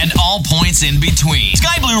Zambia and all points in between.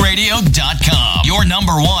 SkyBlueRadio.com. Your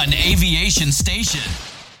number one aviation station.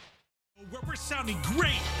 We're sounding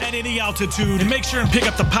great at any altitude. And make sure and pick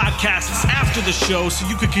up the podcasts after the show so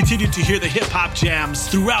you can continue to hear the hip-hop jams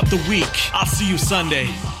throughout the week. I'll see you Sunday.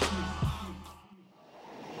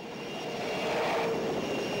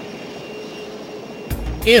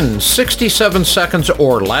 In 67 seconds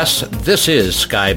or less, this is Sky